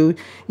you,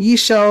 ye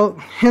shall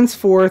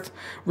henceforth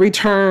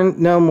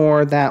return no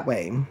more that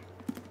way.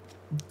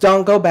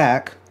 Don't go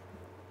back.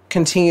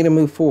 Continue to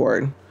move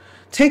forward.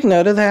 Take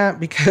note of that,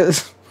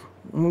 because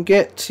when we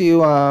get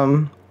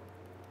to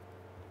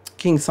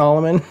King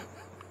Solomon,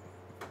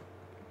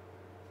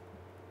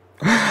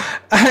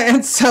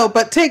 and so,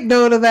 but take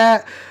note of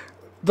that.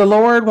 The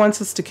Lord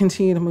wants us to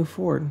continue to move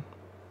forward.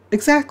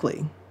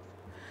 Exactly.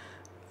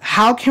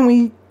 How can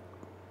we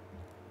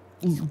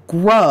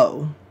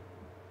grow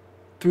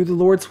through the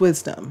Lord's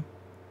wisdom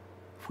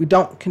if we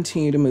don't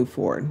continue to move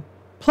forward?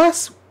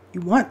 Plus,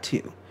 we want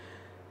to.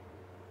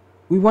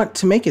 We want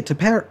to make it to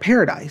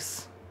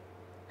paradise.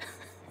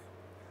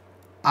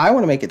 I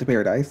want to make it to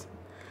paradise.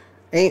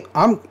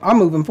 I'm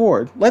moving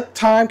forward. Let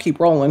time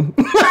keep rolling.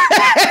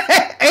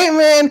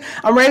 Amen.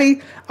 I'm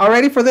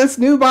ready for this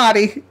new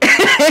body.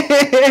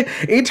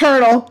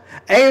 Eternal.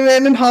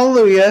 Amen and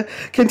hallelujah.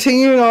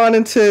 Continuing on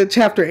into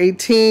chapter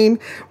 18,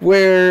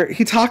 where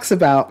he talks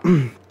about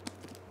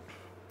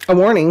a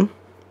warning.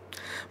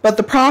 But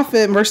the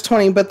prophet, verse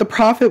 20, but the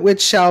prophet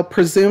which shall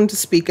presume to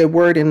speak a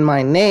word in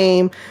my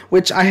name,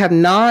 which I have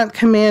not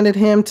commanded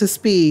him to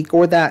speak,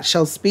 or that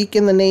shall speak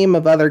in the name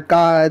of other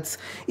gods,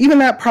 even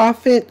that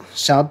prophet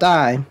shall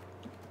die.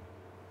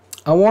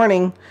 A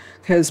warning,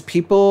 because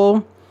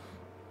people,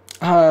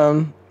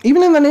 even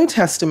in the New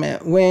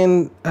Testament,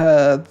 when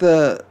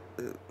the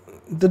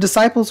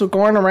disciples were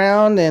going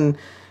around and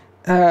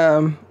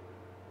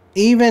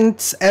even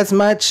as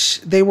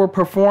much they were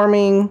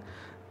performing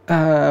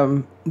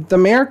the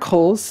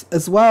miracles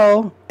as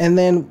well, and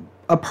then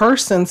a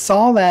person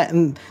saw that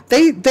and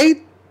they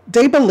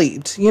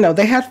believed,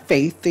 they had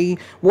faith. They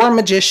were a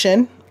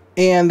magician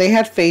and they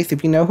had faith.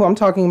 If you know who I'm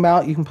talking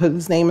about, you can put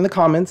his name in the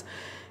comments.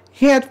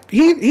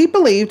 He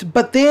believed,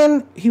 but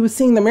then he was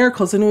seeing the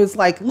miracles and it was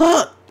like,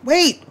 look,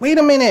 wait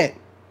a minute.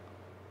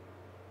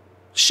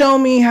 Show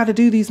me how to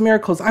do these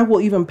miracles. I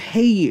will even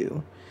pay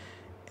you.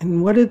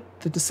 And what did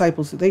the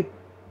disciples do?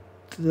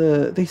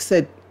 They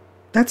said,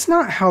 that's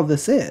not how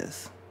this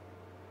is.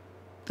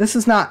 This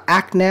is not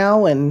act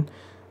now and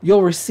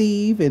you'll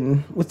receive,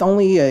 and with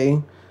only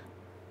a,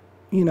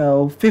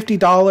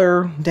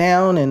 $50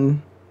 down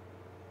and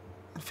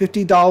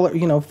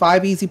 $50,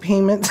 5 easy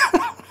payments.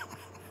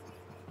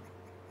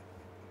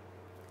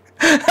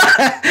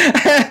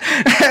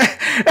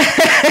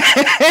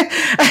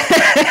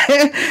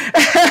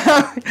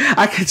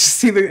 I could just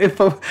see the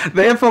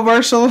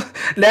infomercial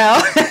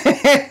now.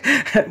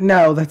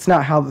 No, that's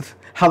not how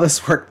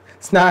this works.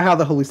 It's not how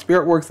the Holy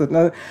Spirit works.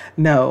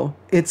 No,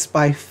 it's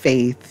by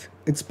faith.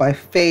 It's by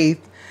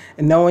faith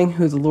and knowing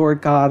who the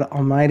Lord God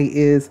Almighty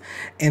is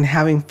and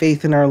having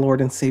faith in our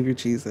Lord and Savior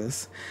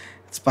Jesus.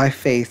 It's by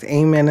faith.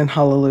 Amen and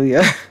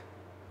hallelujah.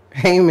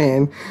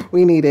 Amen.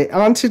 We need it.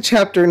 On to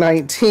chapter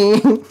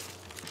 19,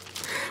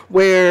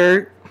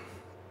 where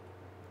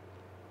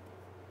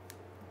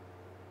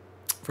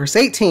verse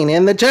 18,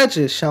 and the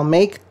judges shall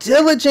make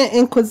diligent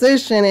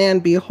inquisition,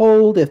 and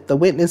behold, if the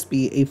witness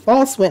be a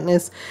false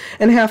witness,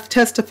 and hath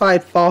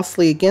testified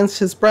falsely against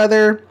his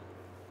brother,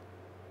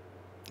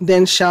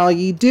 then shall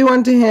ye do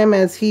unto him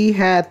as he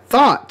had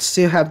thought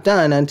to have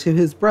done unto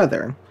his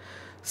brother.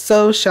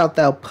 So shalt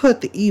thou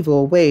put the evil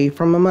away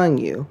from among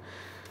you.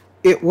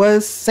 It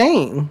was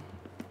saying,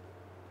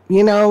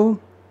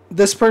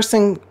 this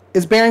person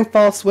is bearing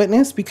false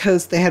witness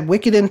because they had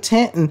wicked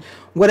intent, and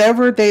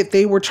whatever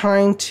they were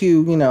trying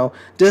to,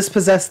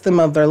 dispossess them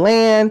of their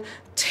land,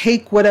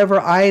 take whatever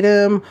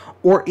item,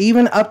 or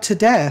even up to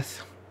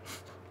death.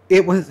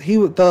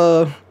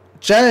 The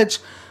judge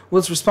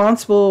was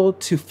responsible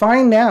to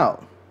find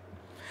out.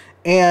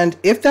 And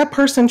if that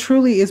person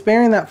truly is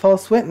bearing that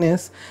false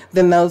witness,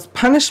 then those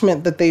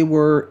punishment that they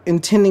were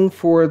intending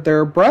for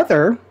their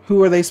brother,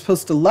 who are they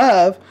supposed to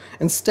love,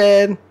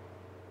 instead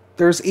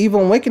there's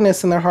evil and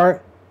wickedness in their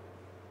heart,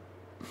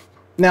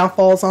 now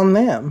falls on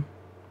them.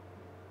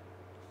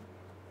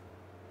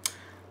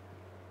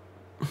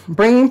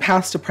 Bringing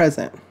past to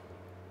present.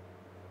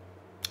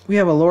 We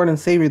have a Lord and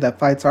Savior that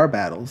fights our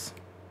battles.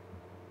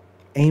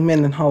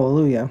 Amen and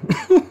hallelujah.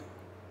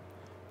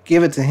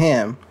 Give it to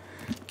him.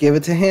 Give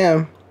it to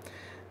him.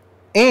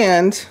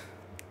 And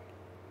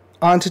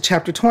on to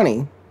chapter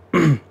 20.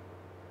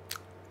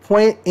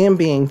 Point in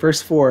being,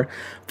 verse 4.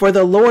 For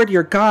the Lord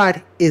your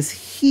God is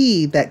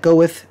he that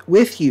goeth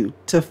with you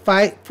to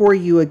fight for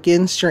you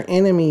against your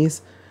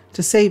enemies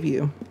to save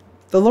you.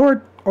 The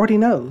Lord already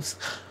knows.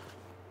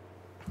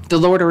 The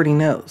Lord already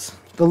knows.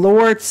 The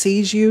Lord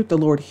sees you. The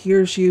Lord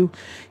hears you.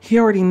 He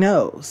already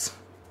knows.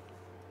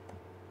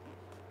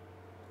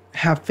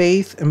 Have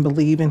faith and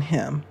believe in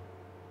him.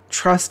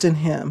 Trust in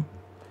him.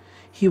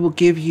 He will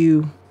give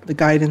you the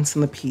guidance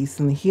and the peace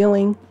and the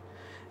healing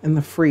and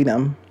the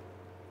freedom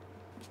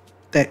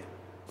that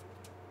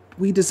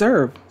we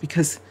deserve,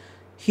 because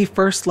he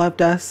first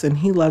loved us and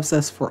he loves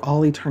us for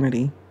all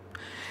eternity.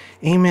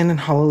 Amen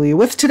and hallelujah.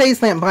 With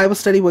today's Lamp Bible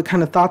study, what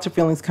kind of thoughts or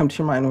feelings come to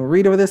your mind? We'll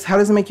read over this. How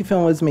does it make you feel?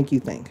 And what does it make you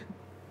think?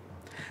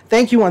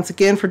 Thank you once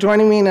again for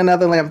joining me in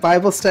another Lamp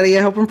Bible study.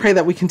 I hope and pray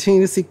that we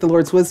continue to seek the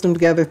Lord's wisdom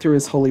together through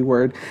his holy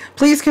word.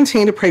 Please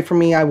continue to pray for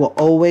me. I will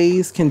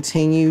always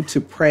continue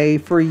to pray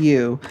for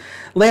you.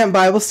 Lamp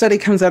Bible study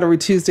comes out every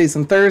Tuesdays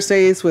and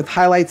Thursdays with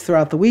highlights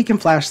throughout the week and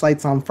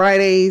flashlights on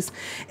Fridays.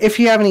 If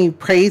you have any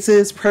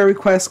praises, prayer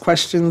requests,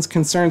 questions,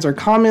 concerns, or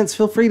comments,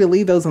 feel free to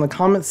leave those in the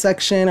comments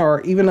section, or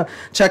even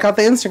check out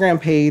the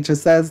Instagram page.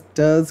 It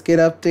does get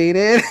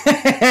updated.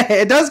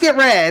 It does get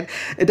read.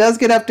 It does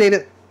get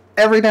updated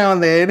every now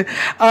and then.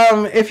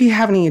 If you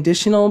have any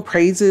additional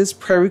praises,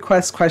 prayer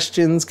requests,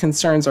 questions,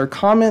 concerns, or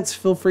comments,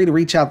 feel free to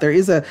reach out. There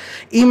is an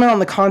email in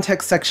the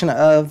contact section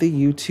of the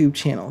YouTube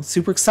channel.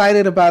 Super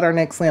excited about our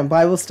next Lamp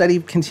Bible study,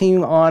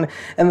 continuing on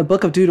in the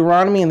book of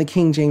Deuteronomy in the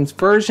King James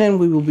Version.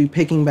 We will be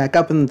picking back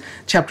up in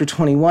chapter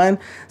 21.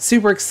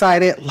 Super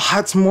excited.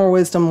 Lots more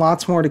wisdom,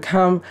 lots more to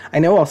come. I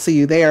know I'll see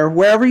you there.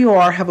 Wherever you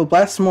are, have a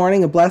blessed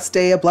morning, a blessed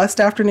day, a blessed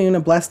afternoon,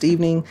 a blessed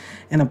evening,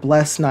 and a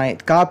blessed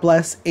night. God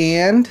bless,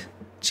 and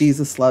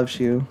Jesus loves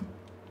you.